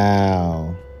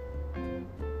 Wow.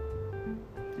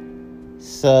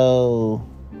 So,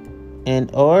 in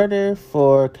order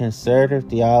for conservative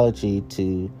theology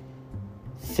to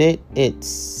fit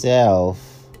itself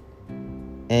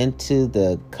into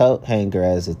the coat hanger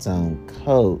as its own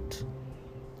coat,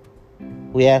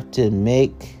 we have to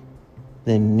make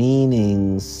the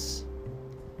meanings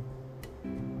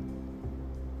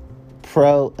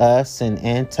pro us and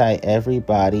anti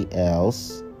everybody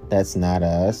else that's not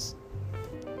us.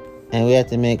 And we have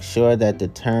to make sure that the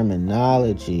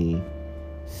terminology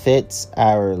fits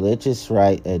our religious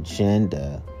right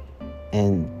agenda,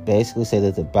 and basically say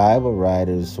that the Bible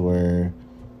writers were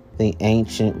the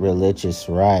ancient religious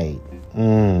right.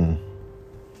 Then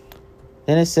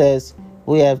it says,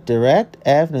 we have direct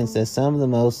evidence that some of the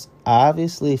most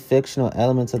obviously fictional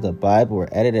elements of the Bible were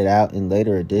edited out in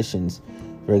later editions.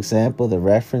 For example, the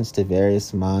reference to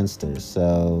various monsters.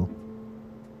 So,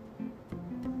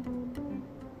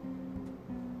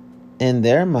 in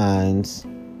their minds,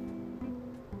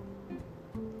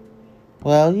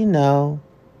 well,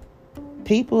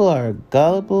 people are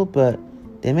gullible, but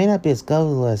they may not be as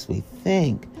gullible as we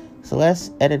think. So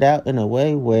let's edit out in a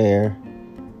way where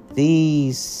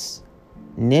these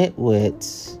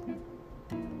nitwits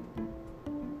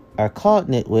are called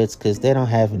nitwits because they don't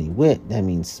have any wit. That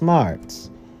means smarts.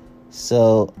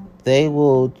 So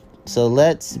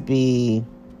let's be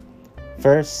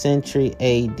 1st century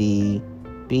AD,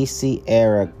 BC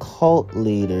era cult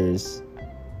leaders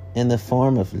in the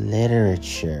form of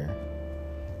literature.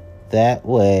 That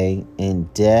way, in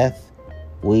death,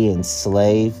 we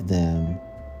enslave them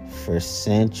for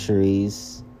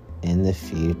centuries in the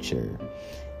future.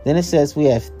 Then it says we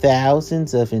have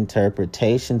thousands of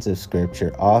interpretations of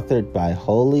scripture authored by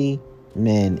holy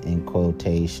men in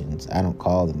quotations. I don't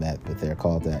call them that, but they're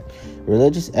called that.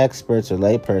 Religious experts or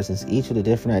laypersons, each with a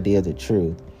different idea of the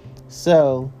truth.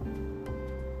 So,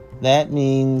 that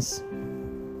means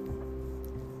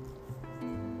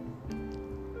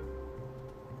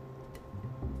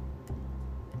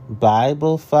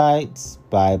Bible fights,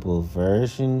 Bible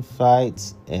version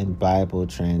fights, and Bible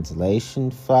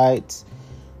translation fights,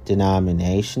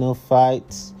 denominational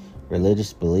fights,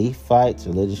 religious belief fights,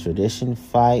 religious tradition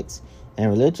fights, and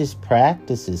religious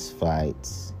practices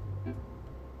fights,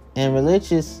 and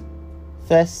religious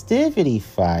festivity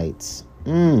fights.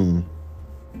 Then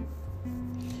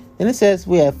it says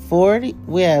we have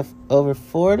over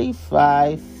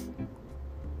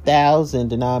 45,000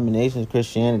 denominations of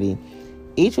Christianity,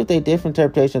 each with a different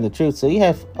interpretation of the truth. So you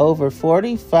have over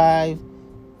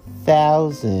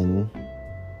 45,000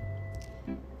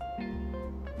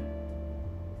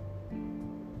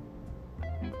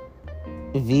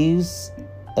 views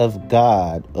of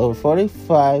God, over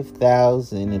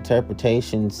 45,000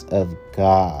 interpretations of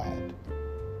God.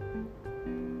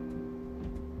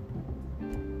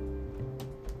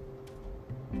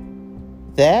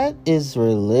 That is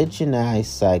religionized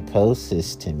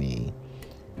psychosis to me.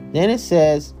 Then it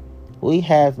says, we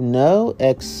have no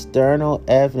external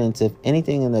evidence of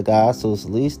anything in the Gospels,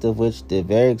 least of which the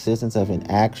very existence of an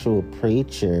actual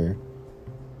preacher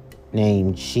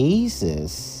named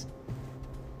Jesus.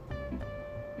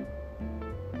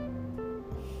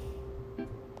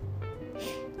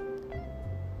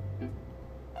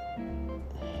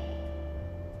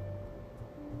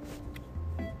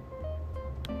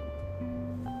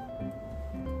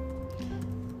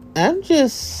 I'm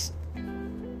just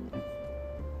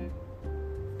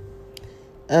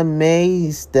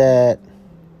amazed that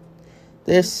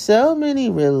there's so many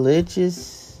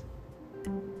religiousness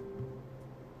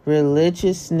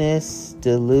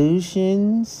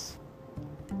delusions.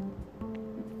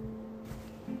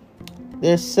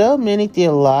 There's so many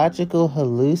theological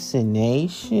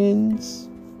hallucinations.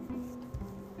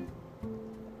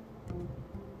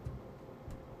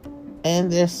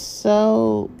 And there's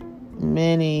so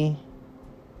many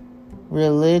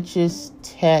religious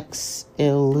text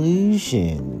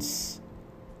illusions.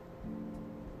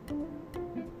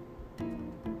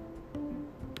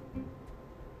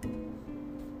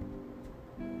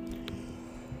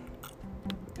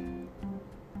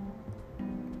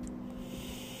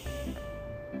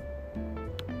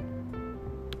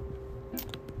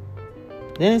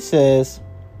 Then it says,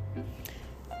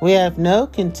 we have no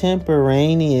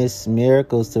contemporaneous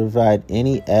miracles to provide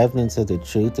any evidence of the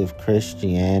truth of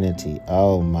Christianity.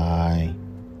 Oh my.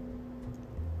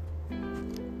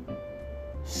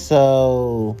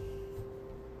 So,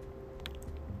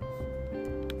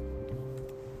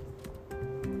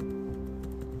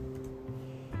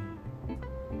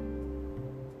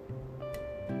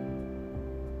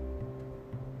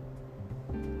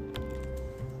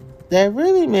 that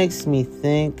really makes me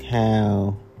think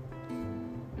how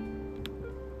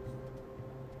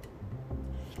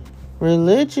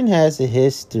religion has a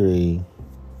history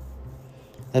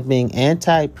of being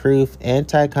anti-proof,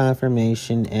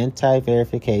 anti-confirmation,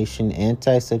 anti-verification,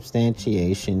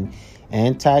 anti-substantiation,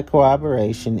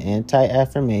 anti-corroboration,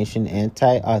 anti-affirmation,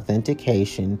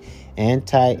 anti-authentication,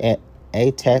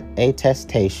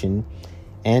 anti-attestation,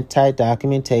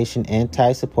 anti-documentation,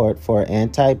 anti-support for,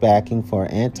 anti-backing for,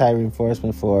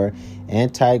 anti-reinforcement for,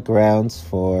 anti-grounds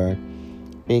for,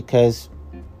 because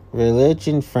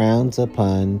religion frowns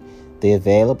upon the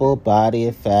available body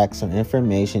of facts or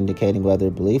information indicating whether a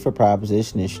belief or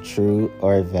proposition is true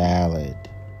or valid.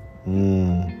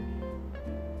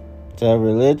 So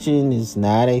religion is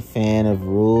not a fan of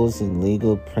rules and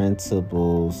legal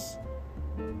principles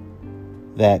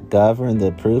that govern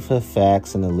the proof of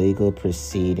facts in a legal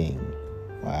proceeding.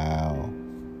 Wow.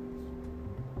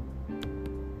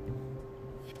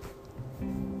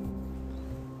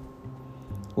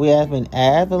 We have an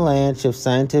avalanche of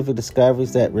scientific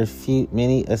discoveries that refute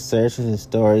many assertions and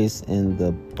stories in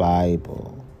the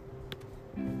Bible.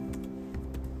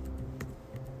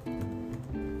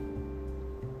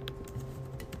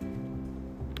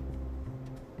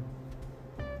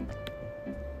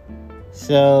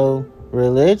 So,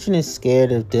 religion is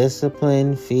scared of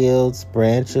discipline, fields,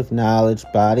 branch of knowledge,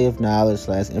 body of knowledge,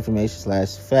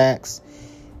 /information /facts,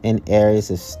 and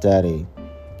areas of study.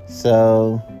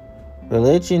 So,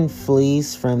 religion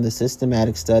flees from the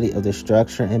systematic study of the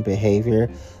structure and behavior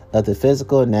of the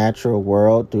physical and natural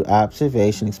world through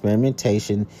observation,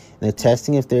 experimentation, and the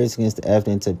testing of theories against the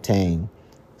evidence obtained.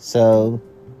 So,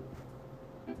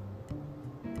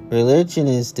 religion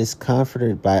is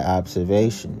discomforted by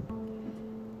observation.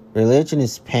 Religion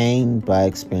is pained by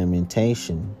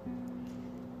experimentation.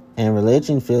 And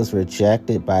religion feels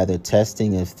rejected by the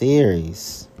testing of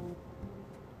theories.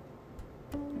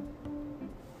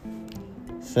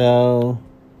 So,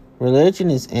 religion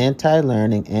is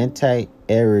anti-learning,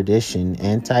 anti-erudition,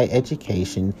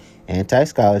 anti-education,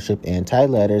 anti-scholarship,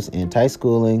 anti-letters,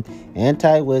 anti-schooling,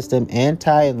 anti-wisdom,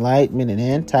 anti-enlightenment, and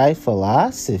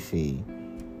anti-philosophy.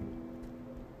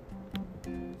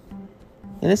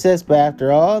 And it says, but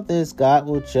after all this, God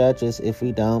will judge us if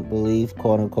we don't believe,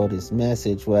 quote-unquote, his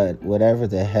message, whatever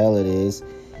the hell it is,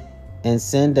 and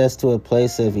send us to a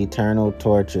place of eternal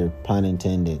torture, pun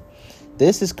intended.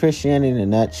 This is Christianity in a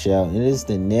nutshell, and it is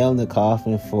the nail in the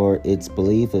coffin for its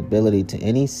believability to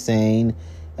any sane,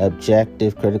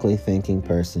 objective, critically thinking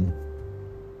person,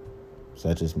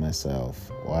 such as myself.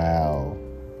 Wow.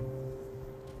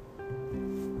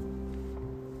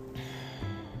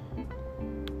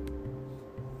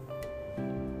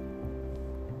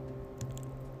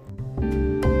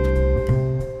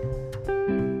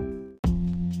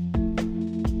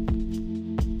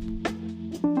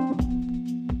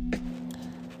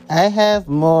 I have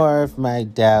more of my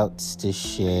doubts to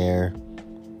share.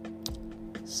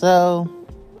 So,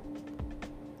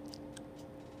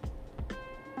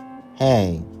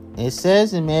 hey, it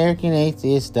says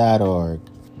AmericanAtheist.org.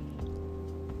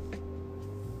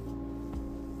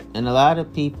 And a lot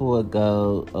of people would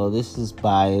go, oh, this is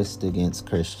biased against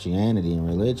Christianity and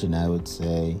religion. I would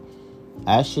say,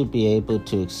 I should be able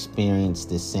to experience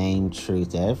the same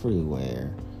truth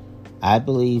everywhere. I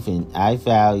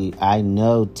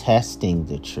know testing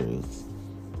the truth.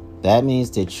 That means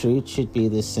the truth should be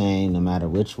the same no matter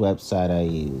which website I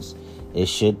use. It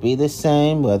should be the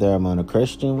same whether I'm on a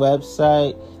Christian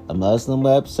website, a Muslim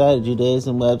website, a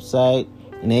Judaism website,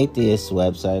 an atheist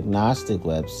website, agnostic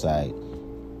website,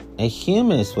 a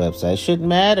humanist website. It shouldn't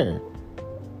matter.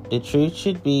 The truth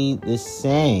should be the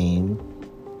same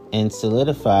and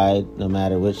solidified no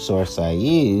matter which source I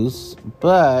use,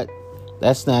 but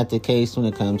that's not the case when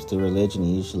it comes to religion.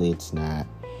 Usually it's not.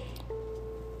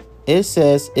 It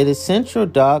says, it is central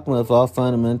dogma of all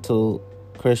fundamental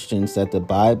Christians that the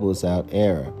Bible is out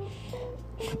error.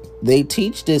 They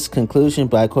teach this conclusion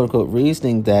by quote-unquote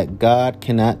reasoning that God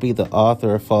cannot be the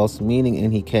author of false meaning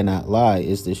and he cannot lie.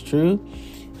 Is this true?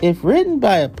 If written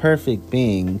by a perfect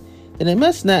being, then it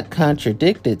must not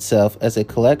contradict itself, as a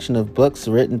collection of books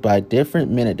written by different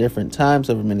men at different times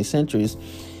over many centuries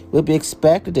would be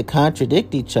expected to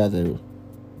contradict each other.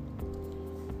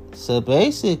 So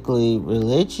basically,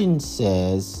 religion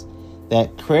says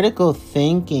that critical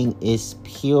thinking is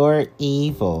pure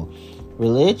evil.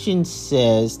 Religion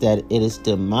says that it is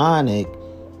demonic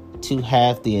to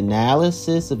have the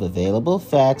analysis of available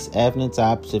facts, evidence,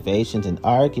 observations, and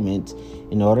arguments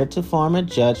in order to form a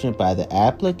judgment by the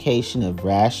application of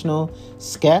rational,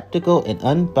 skeptical, and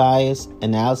unbiased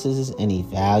analysis and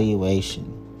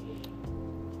evaluation.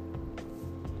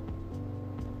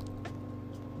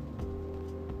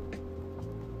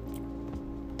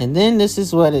 And then this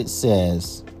is what it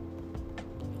says.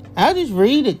 I'll just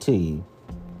read it to you.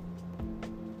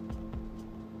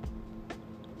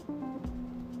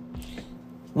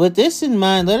 With this in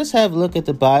mind, let us have a look at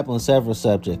the Bible on several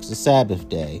subjects. The Sabbath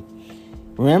day.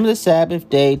 Remember the Sabbath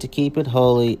day to keep it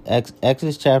holy.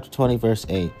 Exodus chapter 20, verse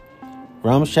 8.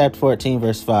 Romans chapter 14,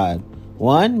 verse 5.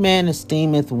 One man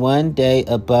esteemeth one day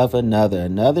above another.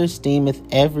 Another esteemeth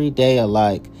every day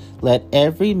alike. Let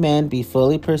every man be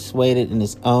fully persuaded in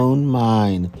his own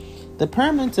mind. The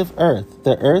permanence of earth.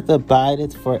 The earth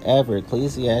abideth forever.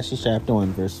 Ecclesiastes chapter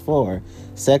 1, verse 4.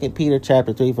 2 Peter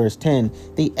chapter 3, verse 10.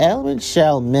 The elements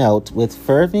shall melt with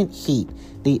fervent heat.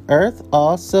 The earth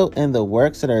also and the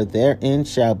works that are therein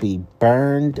shall be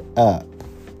burned up.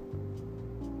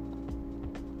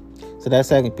 So that's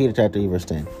 2 Peter chapter 3, verse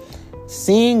 10.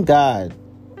 Seeing God.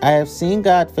 I have seen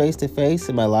God face to face,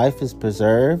 and my life is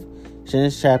preserved.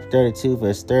 Genesis chapter 32,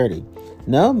 verse 30.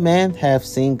 No man hath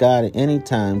seen God at any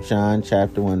time. John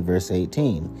chapter 1, verse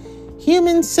 18.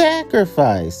 Human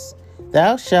sacrifice.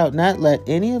 Thou shalt not let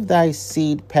any of thy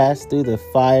seed pass through the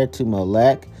fire to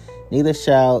Molech, neither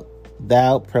shalt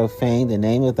thou profane the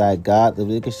name of thy God.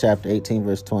 Leviticus chapter 18,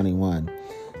 verse 21.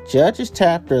 Judges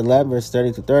chapter 11, verse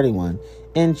 30 to 31.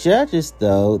 In Judges,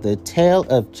 though, the tale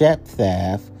of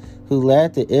Jephthah, who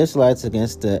led the Israelites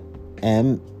against the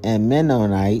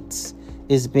Ammonites,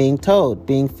 is being told.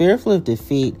 Being fearful of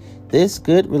defeat, this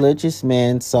good religious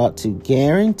man sought to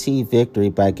guarantee victory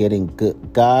by getting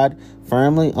God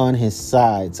firmly on his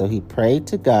side. So he prayed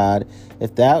to God,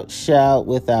 if thou shalt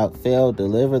without fail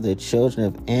deliver the children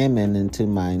of Ammon into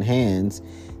mine hands,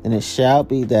 then it shall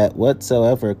be that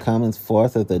whatsoever cometh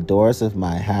forth of the doors of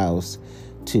my house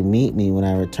to meet me when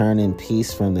I return in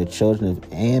peace from the children of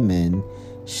Ammon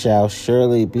shall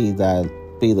surely be the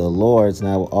Lord's, and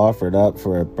I will offer it up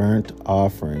for a burnt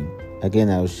offering. Again,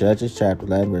 that was Judges chapter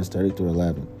 11, verse 30 through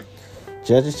 11.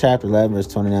 Judges chapter 11, verse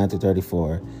 29 through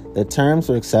 34. The terms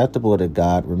were acceptable to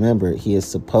God. Remember, he is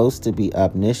supposed to be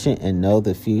omniscient and know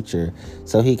the future.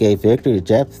 So he gave victory to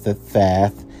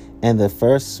Jephthah, and the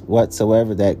first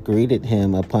whatsoever that greeted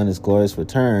him upon his glorious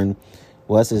return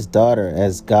was his daughter,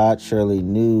 as God surely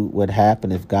knew would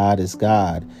happen if God is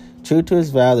God. True to his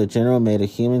vow, the general made a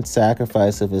human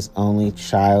sacrifice of his only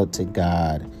child to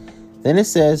God. Then it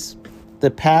says,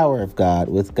 the power of God.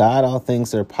 With God, all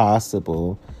things are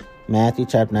possible. Matthew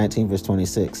chapter 19, verse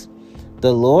 26.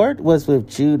 The Lord was with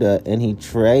Judah, and he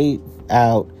drave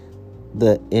out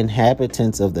the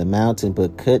inhabitants of the mountain,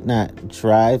 but could not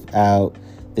drive out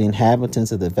the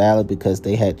inhabitants of the valley because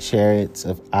they had chariots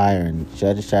of iron.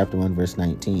 Judges chapter 1, verse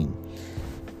 19.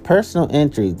 Personal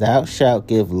injury. Thou shalt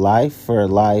give life for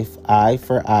life, eye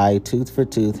for eye, tooth for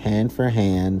tooth, hand for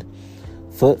hand,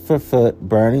 foot for foot,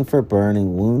 burning for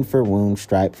burning, wound for wound,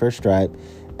 stripe for stripe.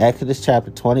 Exodus chapter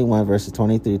 21, verses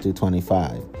 23 through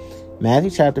 25.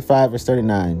 Matthew chapter 5, verse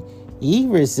 39. Ye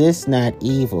resist not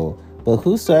evil, but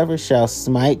whosoever shall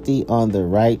smite thee on the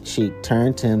right cheek,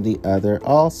 turn to him the other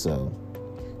also.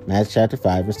 Matthew chapter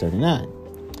 5, verse 39.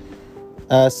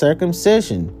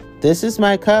 Circumcision. This is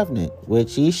my covenant,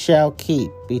 which ye shall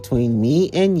keep between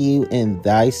me and you and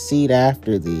thy seed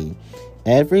after thee.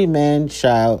 Every man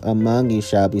child among you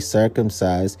shall be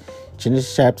circumcised.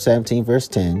 Genesis chapter 17, verse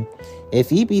 10.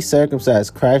 If ye be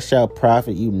circumcised, Christ shall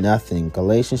profit you nothing.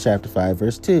 Galatians chapter 5,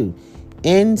 verse 2.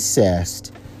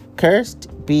 Incest. Cursed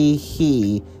be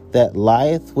he that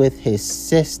lieth with his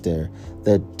sister,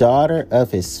 the daughter of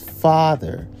his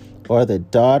father, or the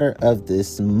daughter of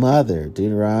this mother.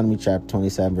 Deuteronomy chapter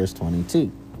 27, verse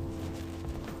 22.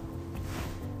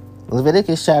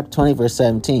 Leviticus chapter 20, verse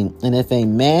 17. And if a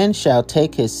man shall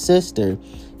take his sister,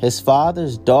 his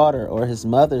father's daughter, or his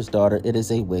mother's daughter, it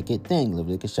is a wicked thing.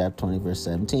 Leviticus chapter 20, verse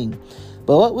 17.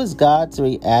 But what was God's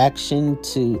reaction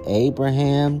to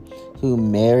Abraham, who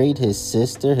married his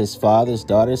sister, his father's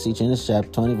daughter? See Genesis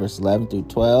chapter 20, verse 11 through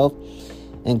 12.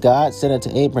 And God said unto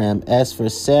Abraham, as for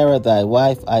Sarah thy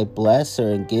wife, I bless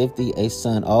her and give thee a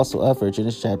son also of her.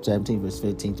 Genesis chapter 17, verse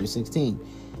 15 through 16.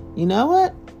 You know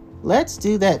what? Let's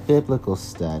do that biblical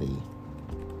study.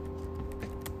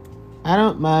 I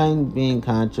don't mind being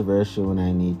controversial when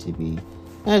I need to be,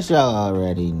 as y'all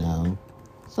already know.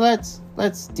 So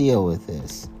let's deal with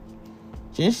this.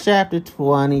 Genesis chapter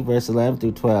 20, verse 11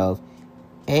 through 12.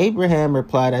 Abraham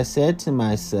replied, I said to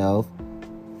myself,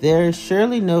 there is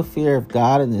surely no fear of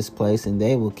God in this place, and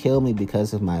they will kill me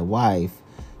because of my wife.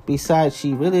 Besides,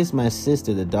 she really is my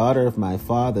sister, the daughter of my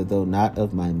father, though not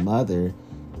of my mother,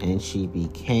 and she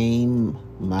became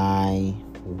my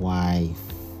wife.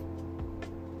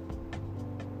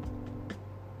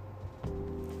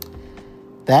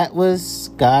 That was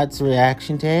God's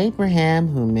reaction to Abraham,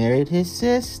 who married his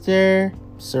sister,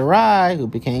 Sarai, who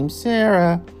became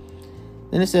Sarah.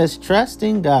 Then it says,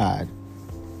 trusting God.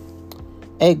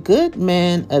 A good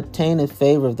man obtaineth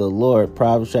favor of the Lord,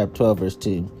 Proverbs chapter 12, verse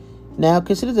 2. Now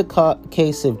consider the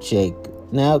case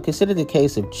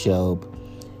of Job.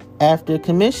 After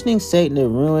commissioning Satan to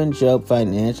ruin Job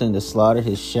financially and to slaughter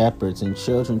his shepherds and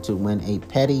children to win a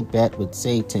petty bet with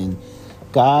Satan,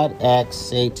 God asked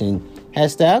Satan,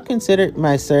 hast thou considered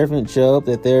my servant Job,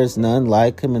 that there is none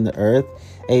like him in the earth,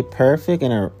 a perfect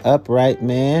and an upright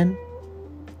man,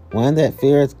 one that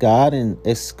feareth God and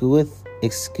escheweth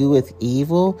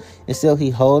evil, and still he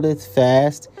holdeth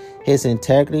fast his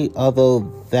integrity, although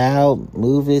thou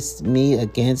movest me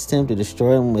against him to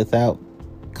destroy him without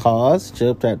cause.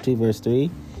 Job chapter 2, verse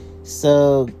 3.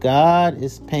 So God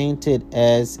is painted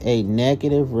as a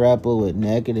negative rebel with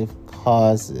negative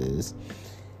causes,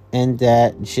 and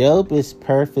that Job is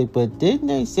perfect. But didn't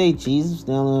they say Jesus was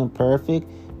the only one perfect?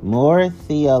 More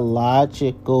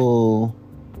theological,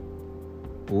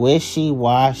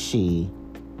 wishy-washy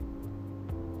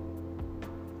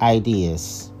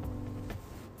ideas.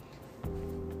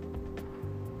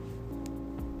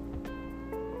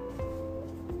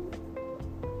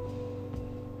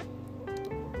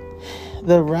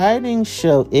 The writings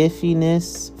show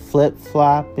iffiness,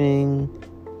 flip-flopping,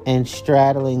 and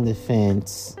straddling the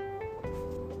fence.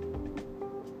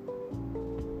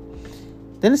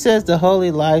 Then it says the holy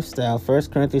lifestyle,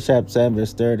 1 Corinthians chapter 7,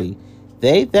 verse 30.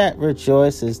 They that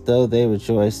rejoice as though they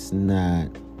rejoice not.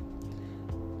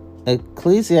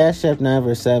 Ecclesiastes chapter 9,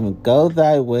 verse 7. Go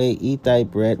thy way, eat thy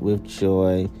bread with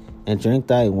joy, and drink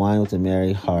thy wine with a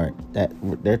merry heart.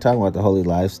 They're talking about the holy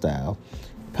lifestyle.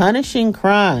 Punishing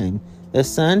crime. The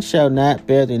son shall not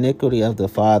bear the iniquity of the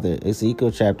father.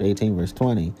 Ezekiel chapter 18, verse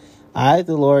 20. I,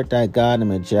 the Lord thy God,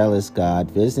 am a jealous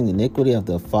God, visiting the iniquity of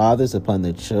the fathers upon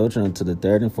the children unto the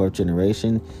third and fourth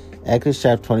generation. Exodus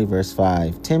chapter 20, verse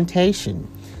 5. Temptation.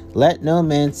 Let no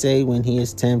man say when he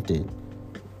is tempted.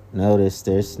 Notice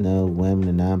there's no women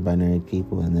and non-binary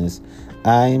people in this.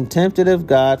 I am tempted of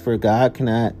God, for God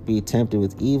cannot be tempted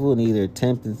with evil, neither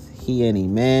tempteth he any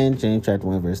man. James chapter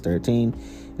 1, verse 13.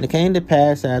 And it came to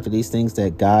pass after these things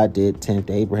that God did tempt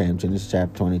Abraham. Genesis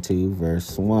chapter 22,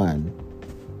 verse 1.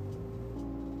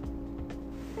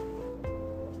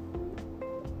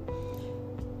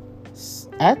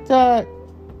 I thought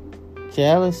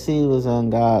jealousy was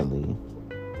ungodly,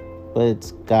 but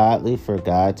it's godly for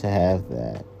God to have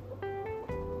that.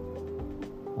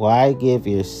 Why give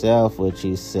yourself what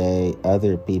you say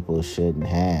other people shouldn't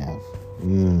have?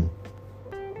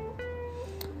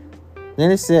 Then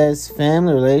it says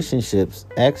family relationships.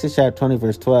 Exodus chapter 20,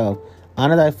 verse 12.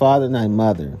 Honor thy father and thy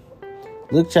mother.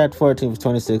 Luke chapter 14, verse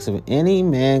 26. If any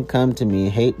man come to me,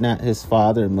 hate not his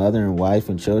father and mother and wife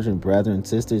and children, brethren and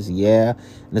sisters, and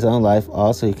his own life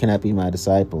also, he cannot be my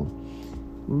disciple.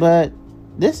 But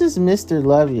this is Mr.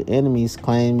 Love Your Enemies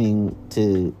claiming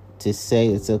to say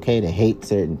it's okay to hate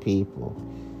certain people.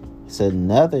 It's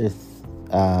another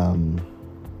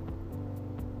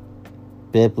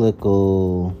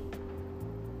biblical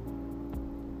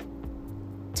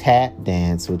tap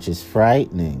dance, which is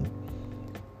frightening.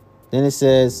 Then it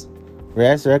says,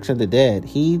 resurrection of the dead.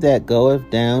 He that goeth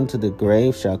down to the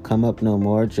grave shall come up no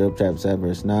more. Job chapter 7,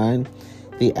 verse 9.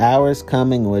 The hour is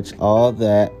coming which all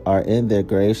that are in their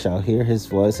grave shall hear his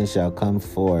voice and shall come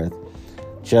forth.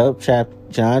 John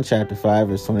chapter 5,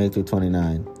 verse 28 through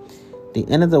 29. The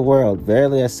end of the world,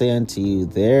 verily I say unto you,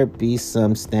 there be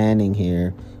some standing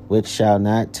here which shall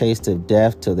not taste of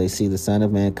death till they see the Son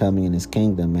of Man coming in his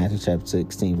kingdom. Matthew chapter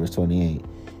 16, verse 28.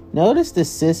 Notice the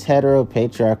cis hetero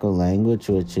patriarchal language,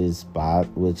 which is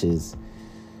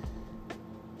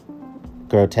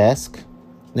grotesque.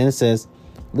 Then it says,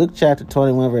 Luke chapter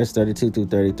 21, verse 32 through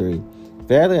 33.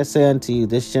 Verily I say unto you,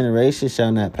 this generation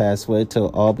shall not pass away till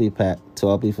all be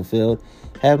fulfilled.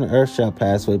 Heaven and earth shall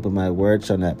pass away, but my word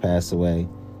shall not pass away.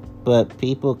 But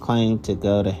people claim to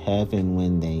go to heaven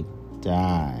when they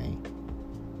die.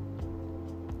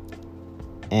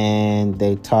 And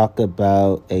they talk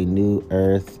about a new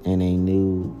earth and a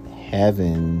new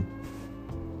heaven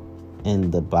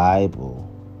in the Bible.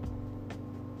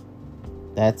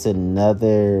 That's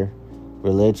another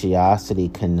religiosity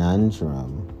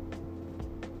conundrum.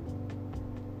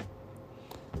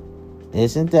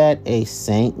 Isn't that a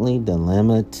saintly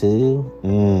dilemma too?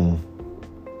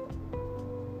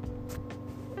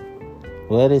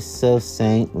 What is so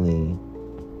saintly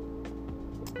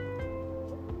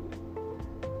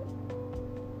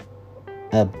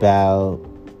about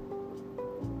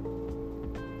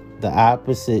the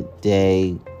opposite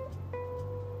day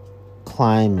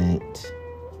climate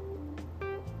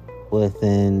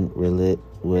within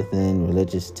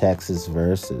religious texts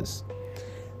verses?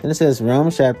 Then it says,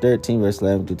 Romans chapter 13, verse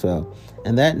 11 through 12.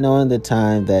 And that knowing the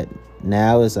time, that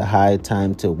now is a high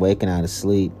time to wake out of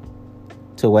sleep,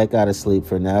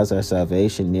 for now is our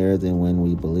salvation nearer than when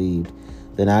we believed.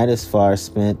 The night is far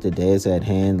spent, the day is at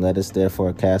hand. Let us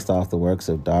therefore cast off the works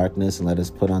of darkness, and let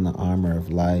us put on the armor of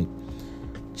light.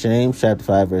 James chapter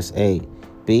 5, verse 8.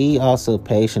 Be ye also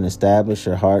patient, establish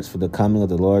your hearts, for the coming of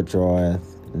the Lord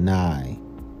draweth nigh.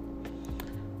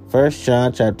 1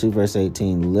 John chapter 2, verse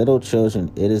 18. Little children,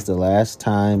 it is the last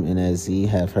time, and as ye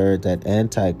have heard that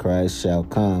Antichrist shall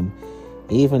come,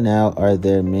 even now are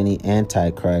there many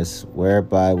Antichrists,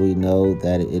 whereby we know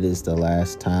that it is the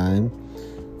last time.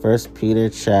 1 Peter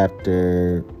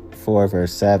chapter 4,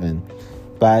 verse 7.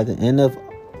 By the end of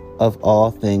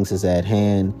all things is at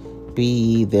hand. Be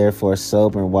ye therefore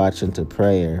sober and watch unto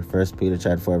prayer. 1 Peter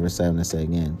chapter 4, verse 7. I say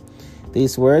again.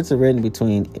 These words are written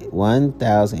between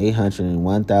 1,800 and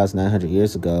 1,900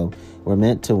 years ago, were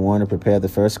meant to warn and prepare the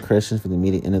first Christians for the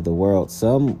immediate end of the world.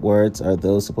 Some words are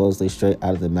those supposedly straight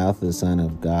out of the mouth of the Son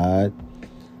of God,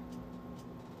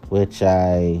 which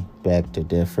I beg to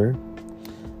differ.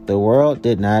 The world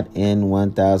did not end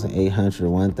 1,800 or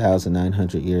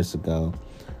 1,900 years ago.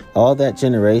 All that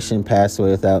generation passed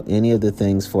away without any of the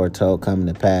things foretold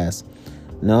coming to pass.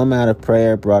 No amount of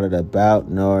prayer brought it about,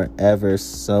 nor ever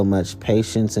so much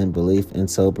patience and belief in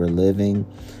sober living.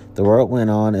 The world went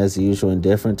on as usual,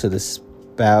 indifferent to the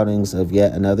spoutings of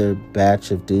yet another batch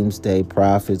of doomsday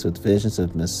prophets with visions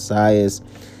of messiahs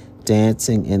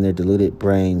dancing in their deluded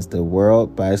brains. The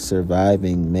world, by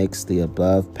surviving, makes the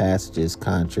above passages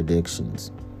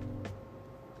contradictions.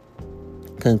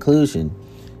 Conclusion.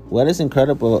 What is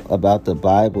incredible about the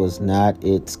Bible is not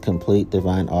its complete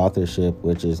divine authorship,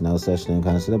 which is no such thing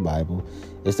comes to the Bible.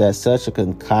 It's that such a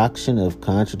concoction of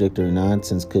contradictory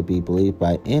nonsense could be believed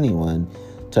by anyone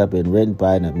to have been written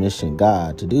by an omniscient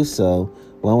God. To do so,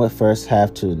 one would first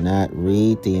have to not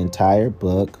read the entire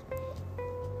book,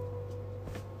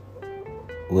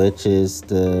 which is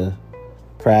the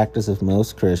practice of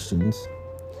most Christians.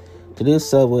 To do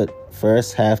so would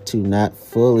first have to not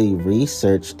fully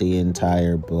research the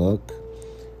entire book,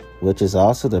 which is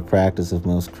also the practice of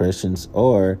most Christians,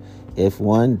 or if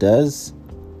one does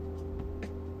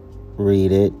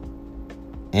read it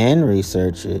and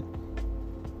research it,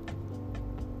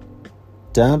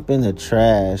 dump in the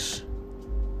trash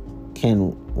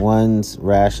can one's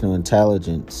rational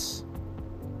intelligence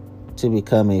to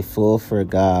become a fool for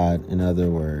God, in other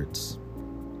words.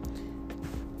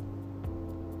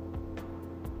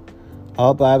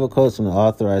 All Bible quotes from the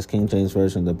Authorized King James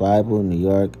Version of the Bible, New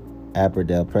York,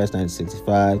 Aberdale Press,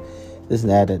 1965. This is an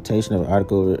adaptation of an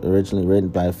article originally written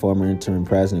by a former interim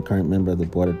president, current member of the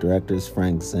board of directors,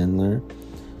 Frank Zindler.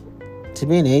 To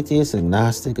be an atheist,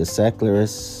 agnostic, a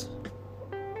secularist,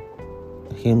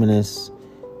 a humanist,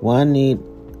 one need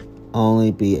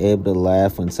only be able to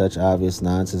laugh when such obvious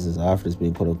nonsense is offered as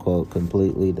being, quote-unquote,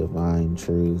 completely divine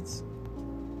truths.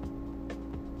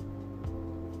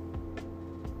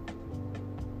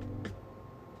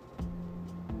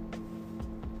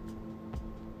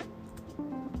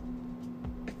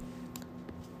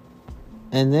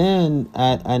 And then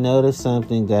I noticed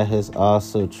something that has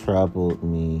also troubled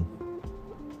me.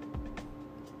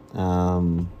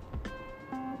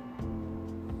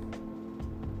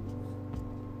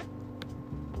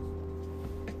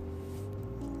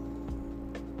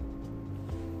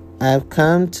 I've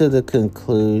come to the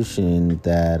conclusion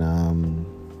that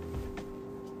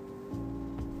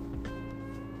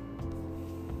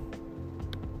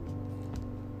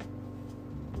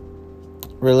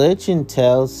religion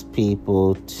tells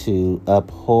people to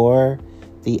abhor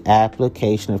the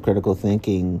application of critical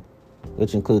thinking,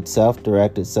 which includes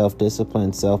self-directed,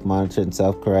 self-disciplined, self-monitored, and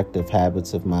self-corrective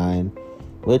habits of mind,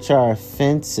 which are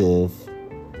offensive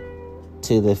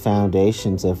to the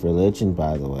foundations of religion,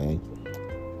 by the way.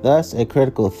 Thus, a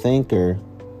critical thinker,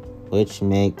 which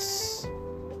makes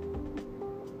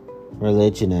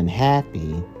religion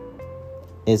unhappy,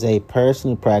 is a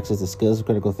person who practices the skills of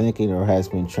critical thinking or has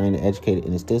been trained and educated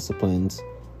in its disciplines.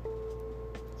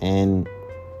 And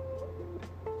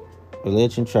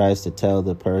religion tries to tell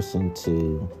the person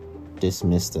to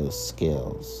dismiss those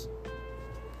skills.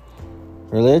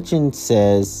 Religion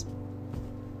says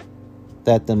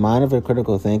that the mind of a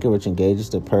critical thinker, which engages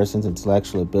the person's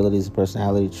intellectual abilities and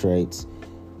personality traits,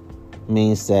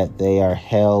 means that they are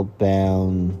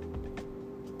hell-bound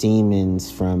demons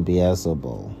from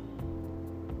Beelzebul.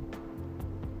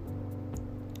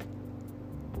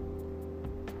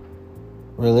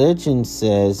 Religion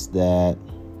says that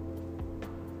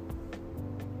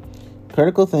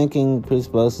critical thinking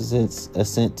presupposes its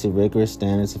assent to rigorous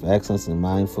standards of excellence and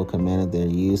mindful command of their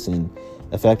use in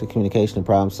effective communication and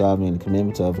problem solving, and a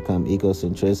commitment to overcome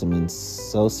egocentrism and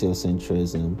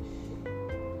sociocentrism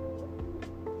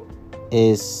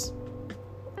is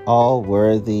all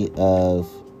worthy of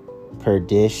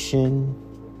perdition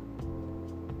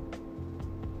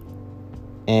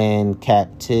and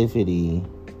captivity,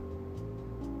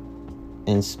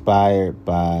 inspired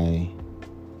by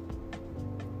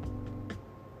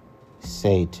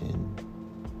Satan.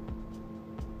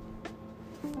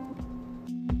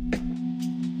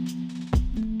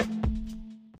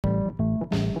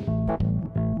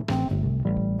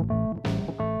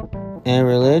 And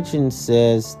religion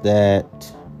says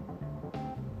that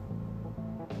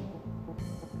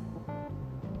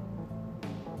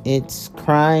it's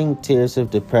crying tears of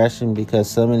depression because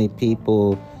so many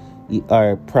people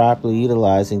are properly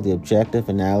utilizing the objective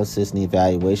analysis and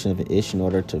evaluation of an issue in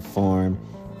order to form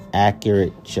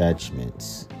accurate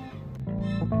judgments.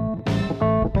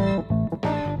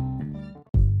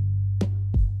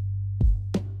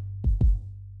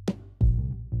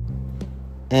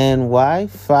 And why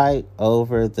fight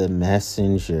over the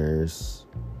messengers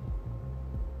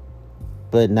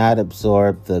but not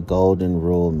absorb the Golden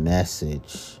Rule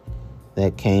message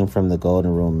that came from the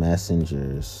Golden Rule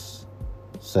messengers,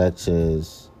 such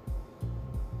as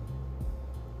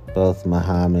both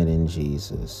Muhammad and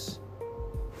Jesus?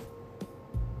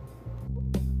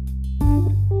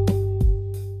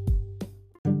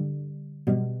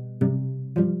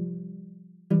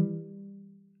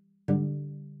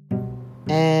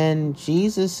 And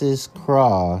Jesus'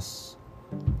 cross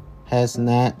has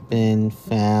not been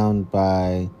found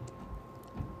by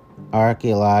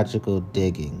archaeological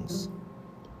diggings.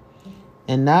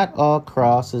 And not all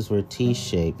crosses were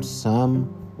T-shaped.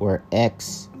 Some were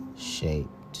X-shaped.